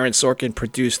in the Aaron Sorkin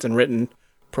produced and written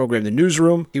program The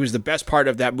Newsroom. He was the best part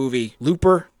of that movie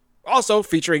Looper, also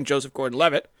featuring Joseph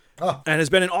Gordon-Levitt. And has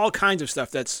been in all kinds of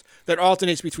stuff that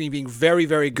alternates between being very,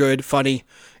 very good, funny,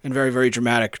 and very, very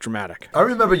dramatic. I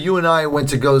remember you and I went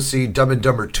to go see Dumb and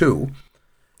Dumber 2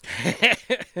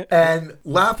 and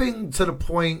laughing to the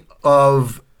point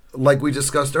of, like we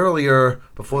discussed earlier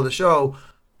before the show,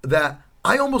 that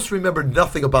I almost remember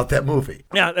nothing about that movie.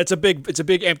 Yeah, it's a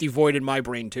big empty void in my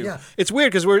brain too. Yeah. It's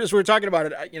weird because we're talking about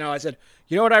it. I said,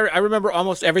 you know what? I remember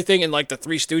almost everything in like the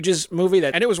Three Stooges movie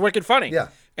and it was wicked funny. Yeah.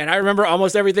 And I remember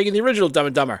almost everything in the original Dumb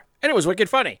and Dumber, and it was wicked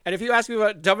funny. And if you ask me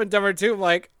about Dumb and Dumber 2, I'm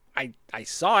like, I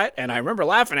saw it and I remember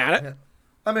laughing at it. Yeah.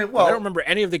 I mean, I don't remember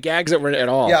any of the gags that were in it at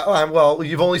all. Yeah, well,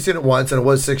 you've only seen it once, and it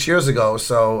was 6 years ago.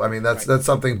 So I mean, that's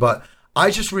something. But I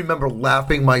just remember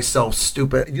laughing myself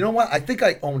stupid. You know what? I think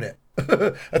I own it.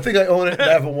 I think I own it and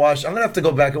I haven't watched. I'm gonna have to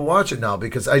go back and watch it now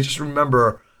because I just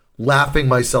remember laughing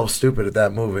myself stupid at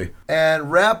that movie.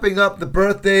 And wrapping up the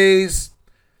birthdays,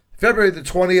 February the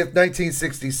 20th,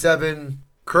 1967,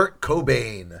 Kurt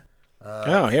Cobain.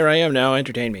 Here I am now.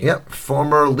 Entertain me. Yep,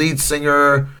 former lead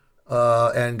singer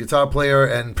and guitar player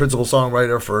and principal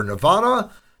songwriter for Nirvana,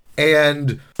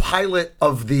 and pilot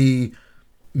of the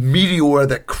meteor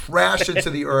that crashed into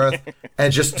the earth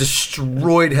and just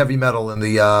destroyed heavy metal in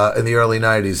the early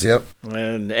 90s. Yep.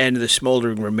 And the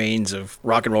smoldering remains of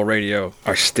rock and roll radio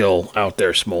are still out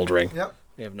there smoldering. Yep.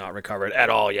 They have not recovered at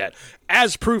all yet.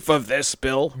 As proof of this,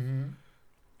 Bill,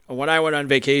 when I went on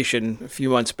vacation a few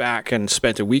months back and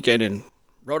spent a weekend in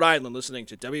Rhode Island listening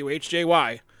to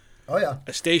WHJY, oh yeah,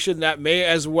 a station that may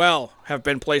as well have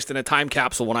been placed in a time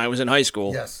capsule when I was in high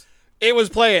school. Yes. It was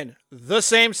playing the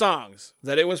same songs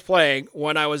that it was playing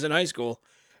when I was in high school,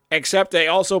 except they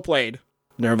also played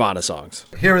Nirvana songs.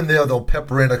 Here and there, they'll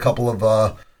pepper in a couple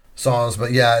of songs,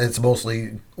 but yeah, it's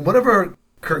mostly whenever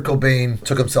Kurt Cobain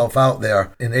took himself out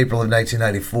there in April of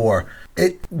 1994,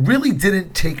 it really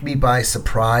didn't take me by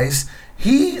surprise.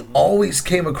 He always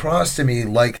came across to me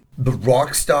like the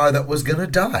rock star that was going to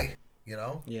die, you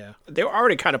know? Yeah. They were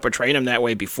already kind of portraying him that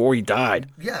way before he died.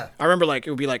 Yeah. I remember it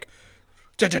would be like,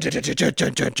 this is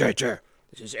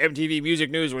MTV Music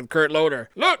News with Kurt Loder.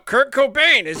 Look, Kurt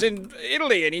Cobain is in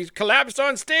Italy and he's collapsed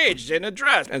on stage in a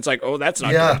dress. And it's like, oh, that's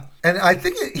not good. And I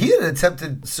think he had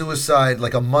attempted suicide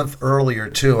like a month earlier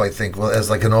too, I think,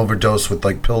 as like an overdose with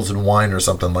like pills and wine or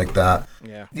something like that.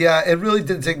 Yeah. Yeah, it really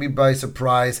didn't take me by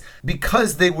surprise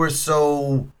because they were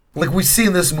so, like we've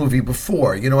seen this movie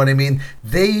before, you know what I mean?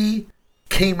 They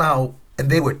came out and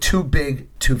they were too big,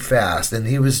 too fast. And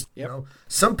he was, you know,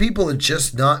 some people are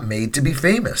just not made to be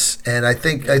famous. And I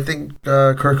think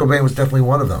Kurt Cobain was definitely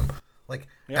one of them. Like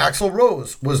Axl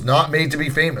Rose was not made to be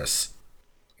famous.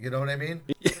 You know what I mean?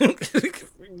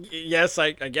 Yes,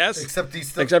 I guess. Except he's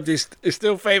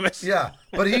still famous. Yeah,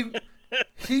 but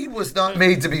he was not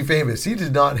made to be famous. He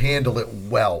did not handle it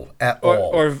well at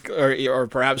all. Or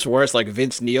perhaps worse, like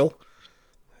Vince Neil.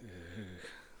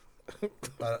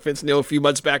 Vince Neil a few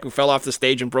months back who fell off the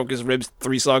stage and broke his ribs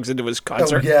 3 songs into his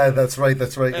concert. Oh, yeah, that's right.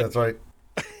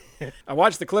 I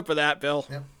watched the clip of that, Bill.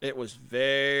 Yeah. It was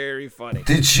very funny.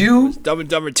 Did you? Dumb and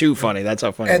Dumber 2 funny. That's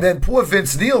how funny And it was. then poor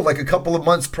Vince Neil, like a couple of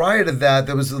months prior to that,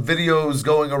 there was videos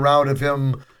going around of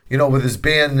him, you know, with his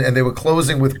band, and they were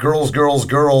closing with Girls, Girls,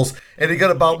 Girls, and he got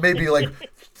about maybe like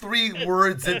 3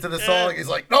 words into the song, he's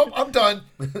like, nope, I'm done.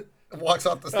 And walks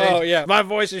off the stage. Oh, yeah. My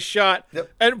voice is shot.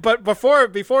 Yep. But before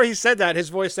he said that, his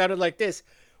voice sounded like this.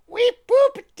 Weep,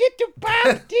 boop,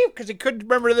 because he couldn't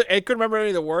remember any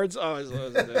of the words. Oh, it was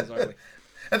ugly.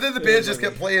 And then the band just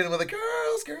kept playing with like,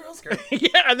 girls.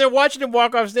 Yeah, and they're watching him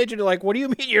walk off stage, and they're like, what do you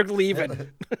mean you're leaving?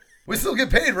 We still get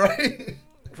paid, right?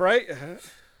 Right?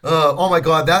 Oh my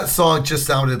God, that song just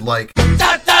sounded like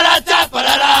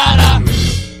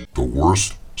The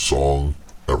worst song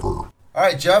ever. All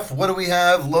right, Jeff, what do we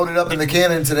have loaded up in the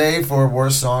cannon today for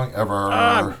worst song ever?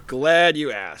 I'm glad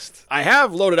you asked. I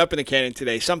have loaded up in the cannon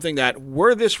today something that,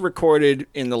 were this recorded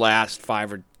in the last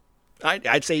 5 or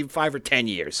 10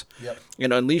 years, Yep.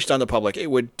 and unleashed on the public, it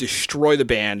would destroy the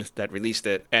band that released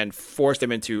it and force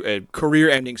them into a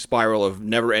career-ending spiral of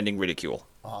never-ending ridicule,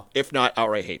 if not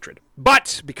outright hatred.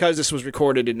 But because this was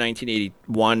recorded in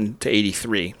 1981 to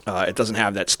 83, it doesn't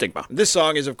have that stigma. This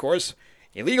song is, of course,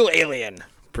 Illegal Alien,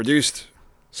 produced,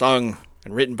 sung,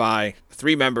 and written by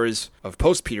 3 members of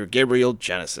post-Peter Gabriel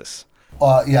Genesis.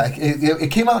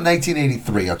 It came out in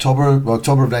 1983, October of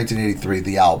 1983,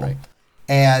 the album. Right.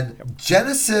 And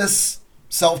Genesis,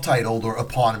 self-titled or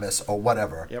eponymous or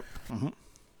whatever, Yep. Mm-hmm.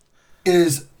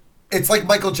 it's like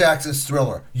Michael Jackson's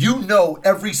Thriller. You know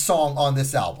every song on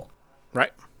this album.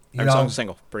 Right. You Every know? song's a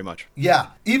single, pretty much. Yeah,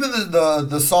 even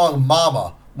the song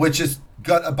Mama, which has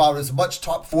got about as much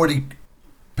top 40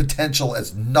 potential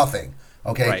as nothing.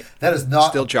 Okay, Right. That is not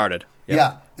Still charted. Yep.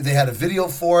 Yeah, they had a video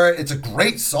for it. It's a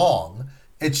great song.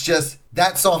 It's just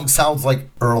that song sounds like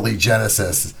early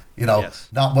Genesis. Yes.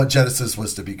 Not what Genesis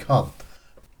was to become.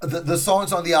 The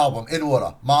songs on the album in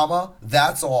order: Mama,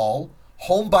 That's All,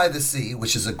 Home by the Sea,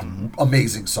 which is an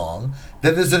amazing song.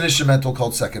 Then there's an instrumental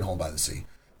called Second Home by the Sea.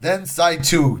 Then side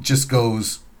 2 just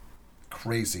goes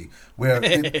crazy, where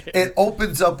it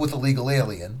opens up with Illegal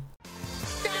Alien.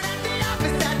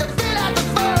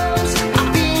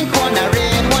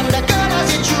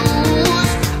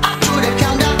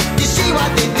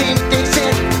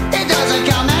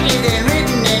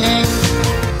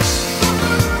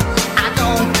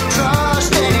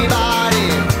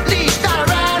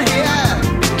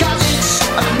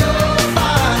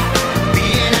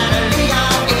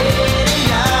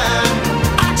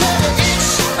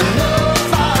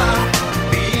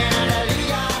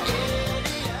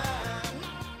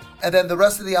 And then the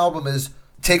rest of the album is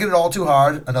Taking It All Too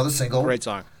Hard, another single. Great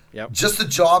song. Yep. Just a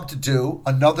Job to Do,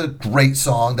 another great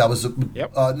song. That was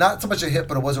Yep. Not so much a hit,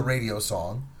 but it was a radio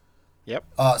song. Yep.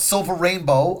 Silver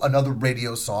Rainbow, another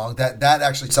radio song. That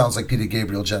actually sounds like Peter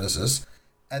Gabriel Genesis.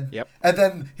 And Yep. and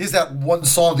then here's that one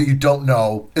song that you don't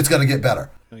know. It's gonna get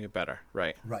better. It'll get better.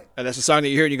 Right. Right. And that's the song that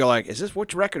you hear and you go like,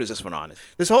 which record is this one on?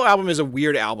 This whole album is a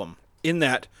weird album in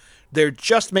that they're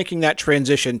just making that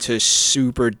transition to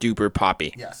super duper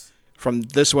poppy. Yes. From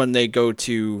this one, they go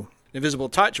to Invisible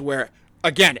Touch, where,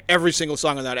 again, every single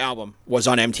song on that album was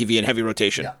on MTV in heavy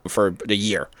rotation for a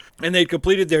year. And they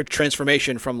completed their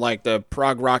transformation from, like, the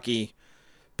prog rocky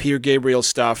Peter Gabriel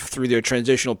stuff through their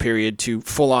transitional period to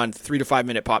full-on 3 to 5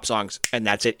 minute pop songs. And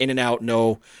that's it. In and out,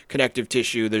 no connective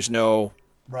tissue. There's no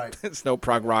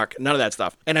prog rock, none of that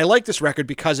stuff. And I like this record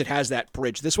because it has that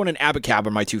bridge. This one and Abacab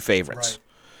are my 2 favorites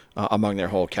among their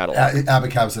whole catalog.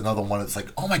 Abacab's another one. It's like,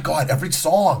 oh my God, every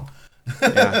song.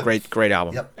 Yeah, great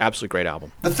album. Yep. Absolutely great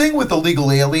album. The thing with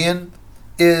Illegal Alien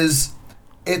is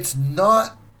it's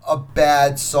not a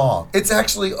bad song. It's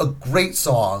actually a great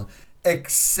song,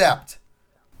 except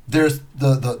there's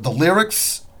the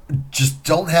lyrics just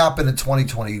don't happen in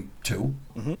 2022.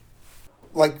 Mm-hmm.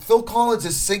 Like Phil Collins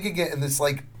is singing it in this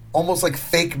like almost like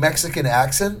fake Mexican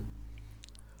accent,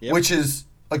 which is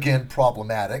again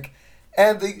problematic.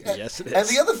 And Yes, it is. and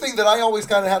the other thing that I always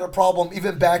kind of had a problem,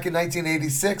 even back in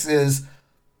 1986, is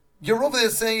you're over there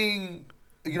saying,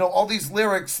 all these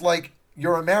lyrics like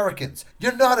you're Americans.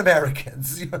 You're not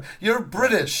Americans. You're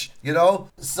British.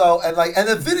 So and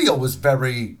the video was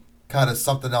very kind of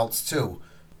something else too.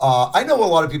 I know a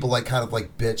lot of people kind of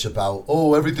bitch about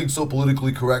everything's so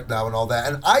politically correct now and all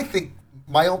that, and I think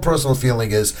my own personal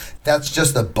feeling is that's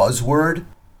just a buzzword.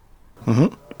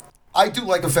 Mm-hmm. I do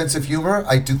like offensive humor.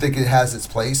 I do think it has its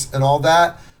place and all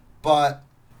that, but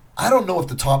I don't know if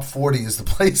the top 40 is the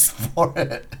place for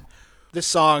it. This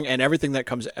song and everything that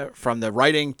comes from the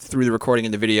writing through the recording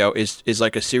and the video is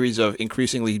like a series of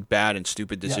increasingly bad and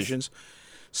stupid decisions. Yes.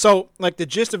 So, the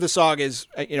gist of the song is,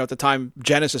 at the time,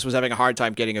 Genesis was having a hard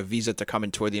time getting a visa to come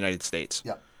and tour the United States.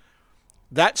 Yeah.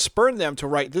 That spurred them to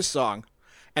write this song.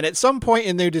 And at some point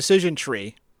in their decision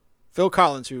tree, Phil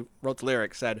Collins, who wrote the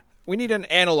lyrics, said, "We need an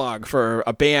analog for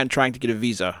a band trying to get a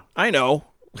visa." I know.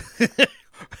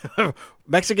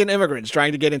 Mexican immigrants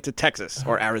trying to get into Texas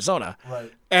or Arizona.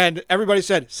 Right. And everybody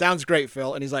said, sounds great,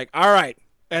 Phil. And he's like, all right.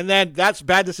 And then that's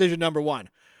bad decision number one.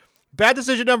 Bad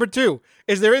decision number two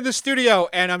is they're in the studio,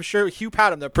 and I'm sure Hugh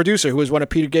Padgham, the producer, who was one of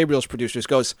Peter Gabriel's producers,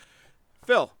 goes,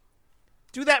 Phil,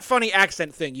 do that funny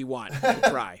accent thing you want to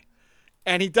try.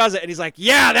 And he does it, and he's like,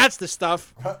 yeah, that's the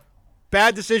stuff.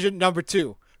 Bad decision number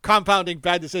two. Compounding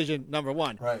bad decision number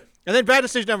one. Right. And then bad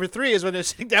decision number three is when they're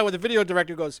sitting down with the video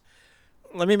director who goes,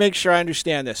 let me make sure I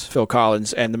understand this, Phil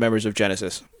Collins and the members of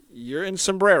Genesis. You're in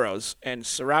sombreros and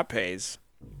serapes,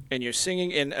 and you're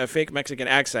singing in a fake Mexican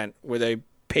accent with a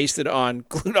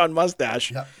glued on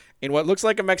mustache in what looks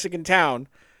like a Mexican town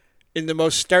in the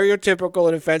most stereotypical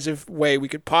and offensive way we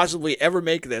could possibly ever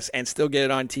make this and still get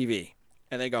it on TV.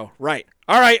 And they go, right.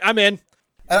 All right, I'm in.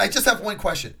 And I just have one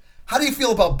question. How do you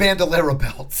feel about bandolero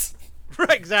belts?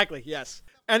 Right, exactly, yes.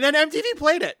 And then MTV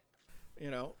played it.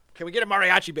 Can we get a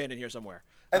mariachi band in here somewhere?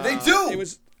 And they do.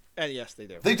 Yes, they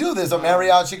do. They do. There's a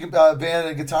mariachi band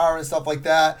and guitar and stuff like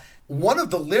that. One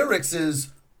of the lyrics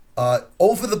is,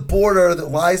 over the border that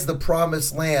lies the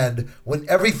promised land, when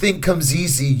everything comes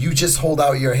easy, you just hold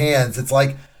out your hands. It's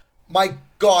like, my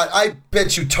God, I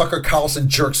bet you Tucker Carlson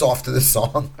jerks off to this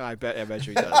song. I bet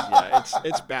you he does. Yeah,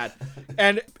 it's bad.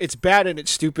 And it's bad and it's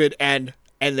stupid and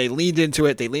they leaned into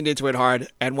it. They leaned into it hard.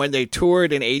 And when they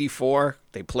toured in '84,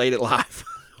 they played it live.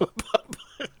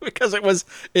 Because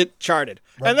it charted.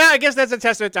 Right. And I guess that's a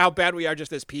testament to how bad we are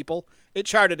just as people. It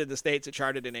charted in the States. It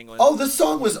charted in England. Oh, this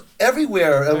song was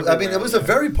everywhere. I mean, it was a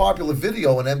very popular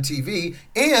video on MTV.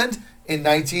 And in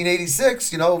 1986,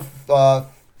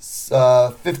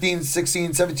 15,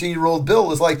 16, 17-year-old Bill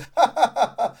was like,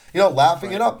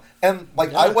 laughing it up. And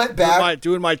I went back.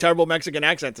 Doing my terrible Mexican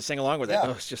accent to sing along with it.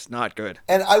 Oh, it's just not good.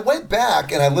 And I went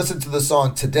back and I listened to the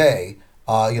song today,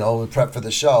 prep for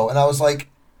the show. And I was like,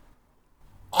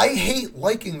 I hate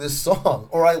liking this song,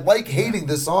 or I like hating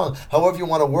this song, however you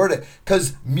want to word it.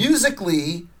 Because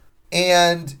musically,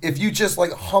 and if you just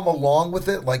hum along with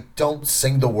it, don't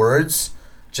sing the words,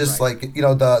 just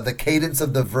the cadence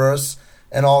of the verse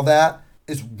and all that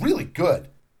is really good.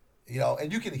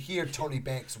 And you can hear Tony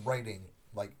Banks writing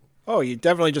Oh, you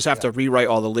definitely just have to rewrite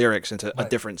all the lyrics into a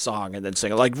different song and then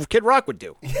sing it like Kid Rock would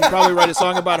do. He'd probably write a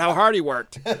song about how hard he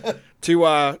worked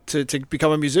to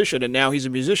become a musician, and now he's a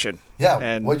musician. Yeah,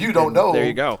 and what you don't know, there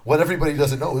you go. What everybody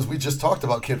doesn't know is we just talked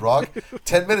about Kid Rock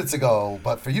 10 minutes ago,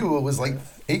 but for you it was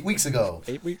 8 weeks ago.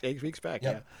 8 weeks back,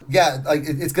 yeah. Yeah,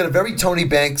 it's got a very Tony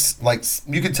Banks,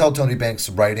 you can tell Tony Banks'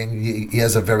 writing, he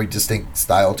has a very distinct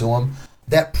style to him.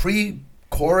 That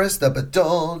chorus, but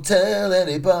don't tell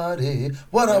anybody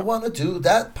what I want to do.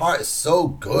 That part is so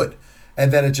good,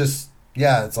 and then it just,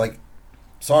 it's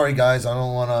sorry guys, I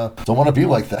don't want to be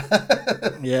like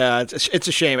that. Yeah, it's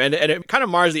a shame, and it kind of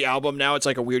mars the album. Now it's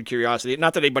like a weird curiosity.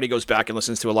 Not that anybody goes back and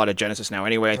listens to a lot of Genesis now.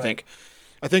 Anyway, I think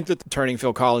that turning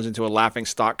Phil Collins into a laughing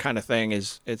stock kind of thing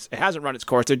it hasn't run its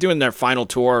course. They're doing their final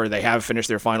tour. Or they have finished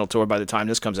their final tour by the time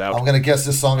this comes out. I'm gonna guess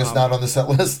this song is not on the set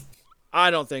list. I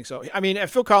don't think so. I mean,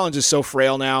 Phil Collins is so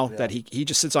frail now that he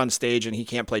just sits on stage and he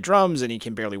can't play drums and he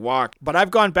can barely walk. But I've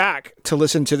gone back to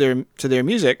listen to their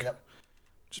music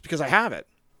just because I have it.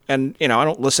 And, I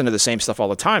don't listen to the same stuff all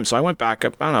the time. So I went back,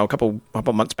 a couple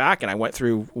months back, and I went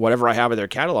through whatever I have of their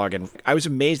catalog. And I was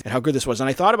amazed at how good this was. And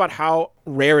I thought about how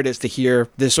rare it is to hear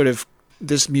this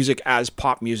music as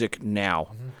pop music now.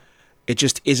 Mm-hmm. It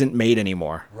just isn't made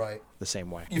anymore. Right. The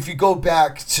same way. If you go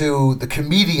back to the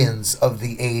comedians of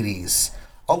the 80s,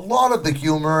 a lot of the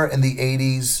humor in the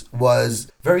 80s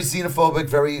was very xenophobic,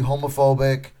 very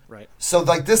homophobic. Right. So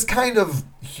this kind of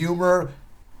humor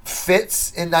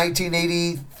fits in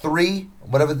 1983,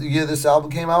 whatever the year this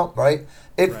album came out, right?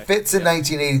 It fits in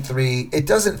 1983. It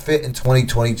doesn't fit in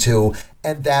 2022,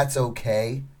 and that's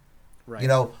okay. Right.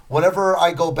 Whenever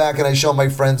I go back and I show my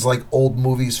friends old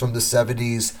movies from the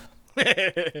 70s,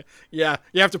 yeah,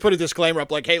 you have to put a disclaimer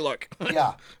up hey, look.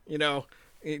 Yeah.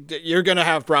 You're going to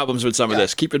have problems with some of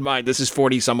this. Keep in mind, this is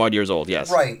 40 some odd years old,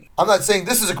 yes. Right. I'm not saying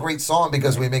this is a great song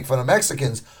because we make fun of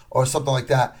Mexicans or something like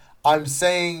that. I'm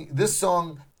saying this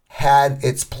song had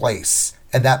its place,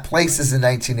 and that place is in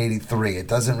 1983. It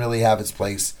doesn't really have its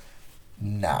place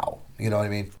now. You know what I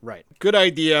mean? Right. Good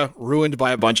idea, ruined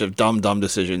by a bunch of dumb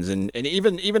decisions. And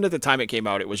even at the time it came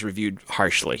out, it was reviewed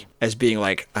harshly as being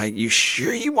are you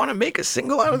sure you want to make a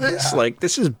single out of this? Yeah.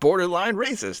 This is borderline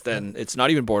racist. And it's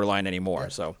not even borderline anymore.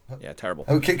 So, terrible.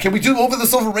 Okay, can we do Over the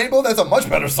Silver Rainbow? That's a much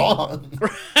better song.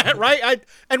 Right?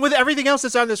 And with everything else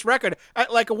that's on this record,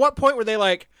 at what point were they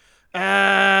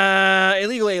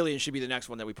Illegal Alien should be the next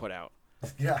one that we put out?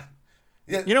 Yeah.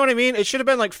 Yeah. You know what I mean? It should have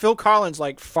been like Phil Collins,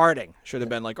 like farting. Should have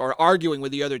been like, or arguing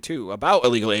with the other two about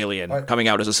Illegal Alien coming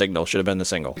out as a single. Should have been the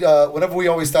single. Whenever we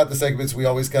always start the segments, we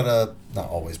always kind of, not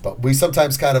always, but we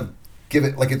sometimes kind of give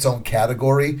it like its own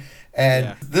category.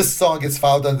 And this song gets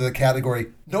filed under the category,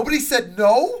 nobody said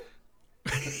no?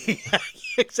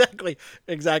 Exactly.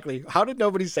 How did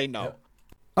nobody say no? Yeah.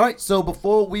 All right, so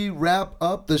before we wrap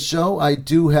up the show, I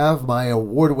do have my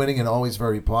award-winning and always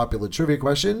very popular trivia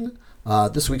question.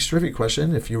 This week's trivia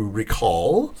question, if you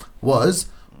recall, was,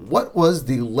 what was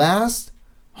the last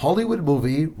Hollywood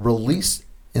movie released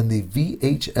in the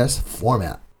VHS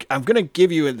format? I'm going to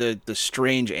give you the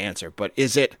strange answer, but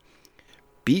is it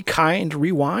Be Kind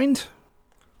Rewind?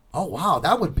 Oh, wow,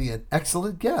 that would be an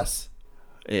excellent guess.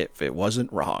 If it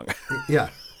wasn't wrong. Yeah,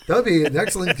 that would be an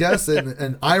excellent guess,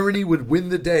 and irony would win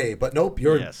the day. But nope,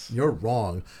 you're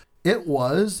wrong. It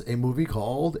was a movie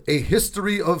called A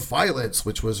History of Violence,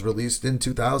 which was released in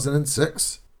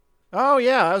 2006. Oh,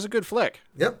 yeah, that was a good flick.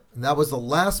 Yep, and that was the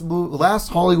last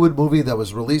Hollywood movie that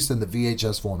was released in the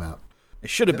VHS format. It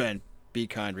should have been Be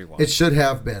Kind Rewind. It should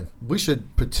have been. We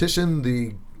should petition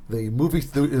the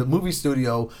movie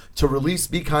studio to release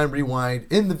Be Kind Rewind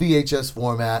in the VHS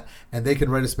format, and they can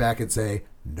write us back and say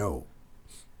no.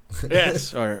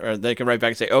 Yes, or they can write back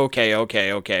and say,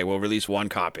 okay, we'll release one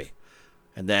copy.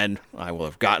 And then I will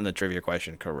have gotten the trivia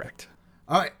question correct.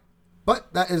 All right.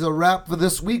 But that is a wrap for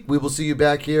this week. We will see you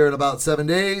back here in about 7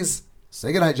 days.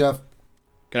 Say goodnight, Jeff.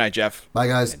 Good night, Jeff. Bye,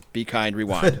 guys. And Be Kind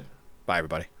Rewind. Bye,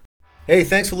 everybody. Hey,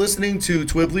 thanks for listening to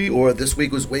Twibbly, or This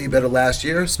Week Was Way Better Last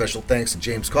Year. Special thanks to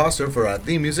James Coster for our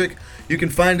theme music. You can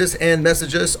find us and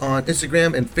message us on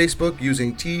Instagram and Facebook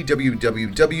using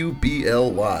TWWWBLY.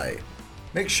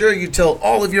 Make sure you tell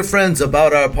all of your friends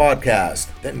about our podcast.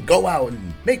 Then go out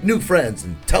and make new friends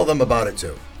and tell them about it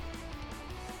too.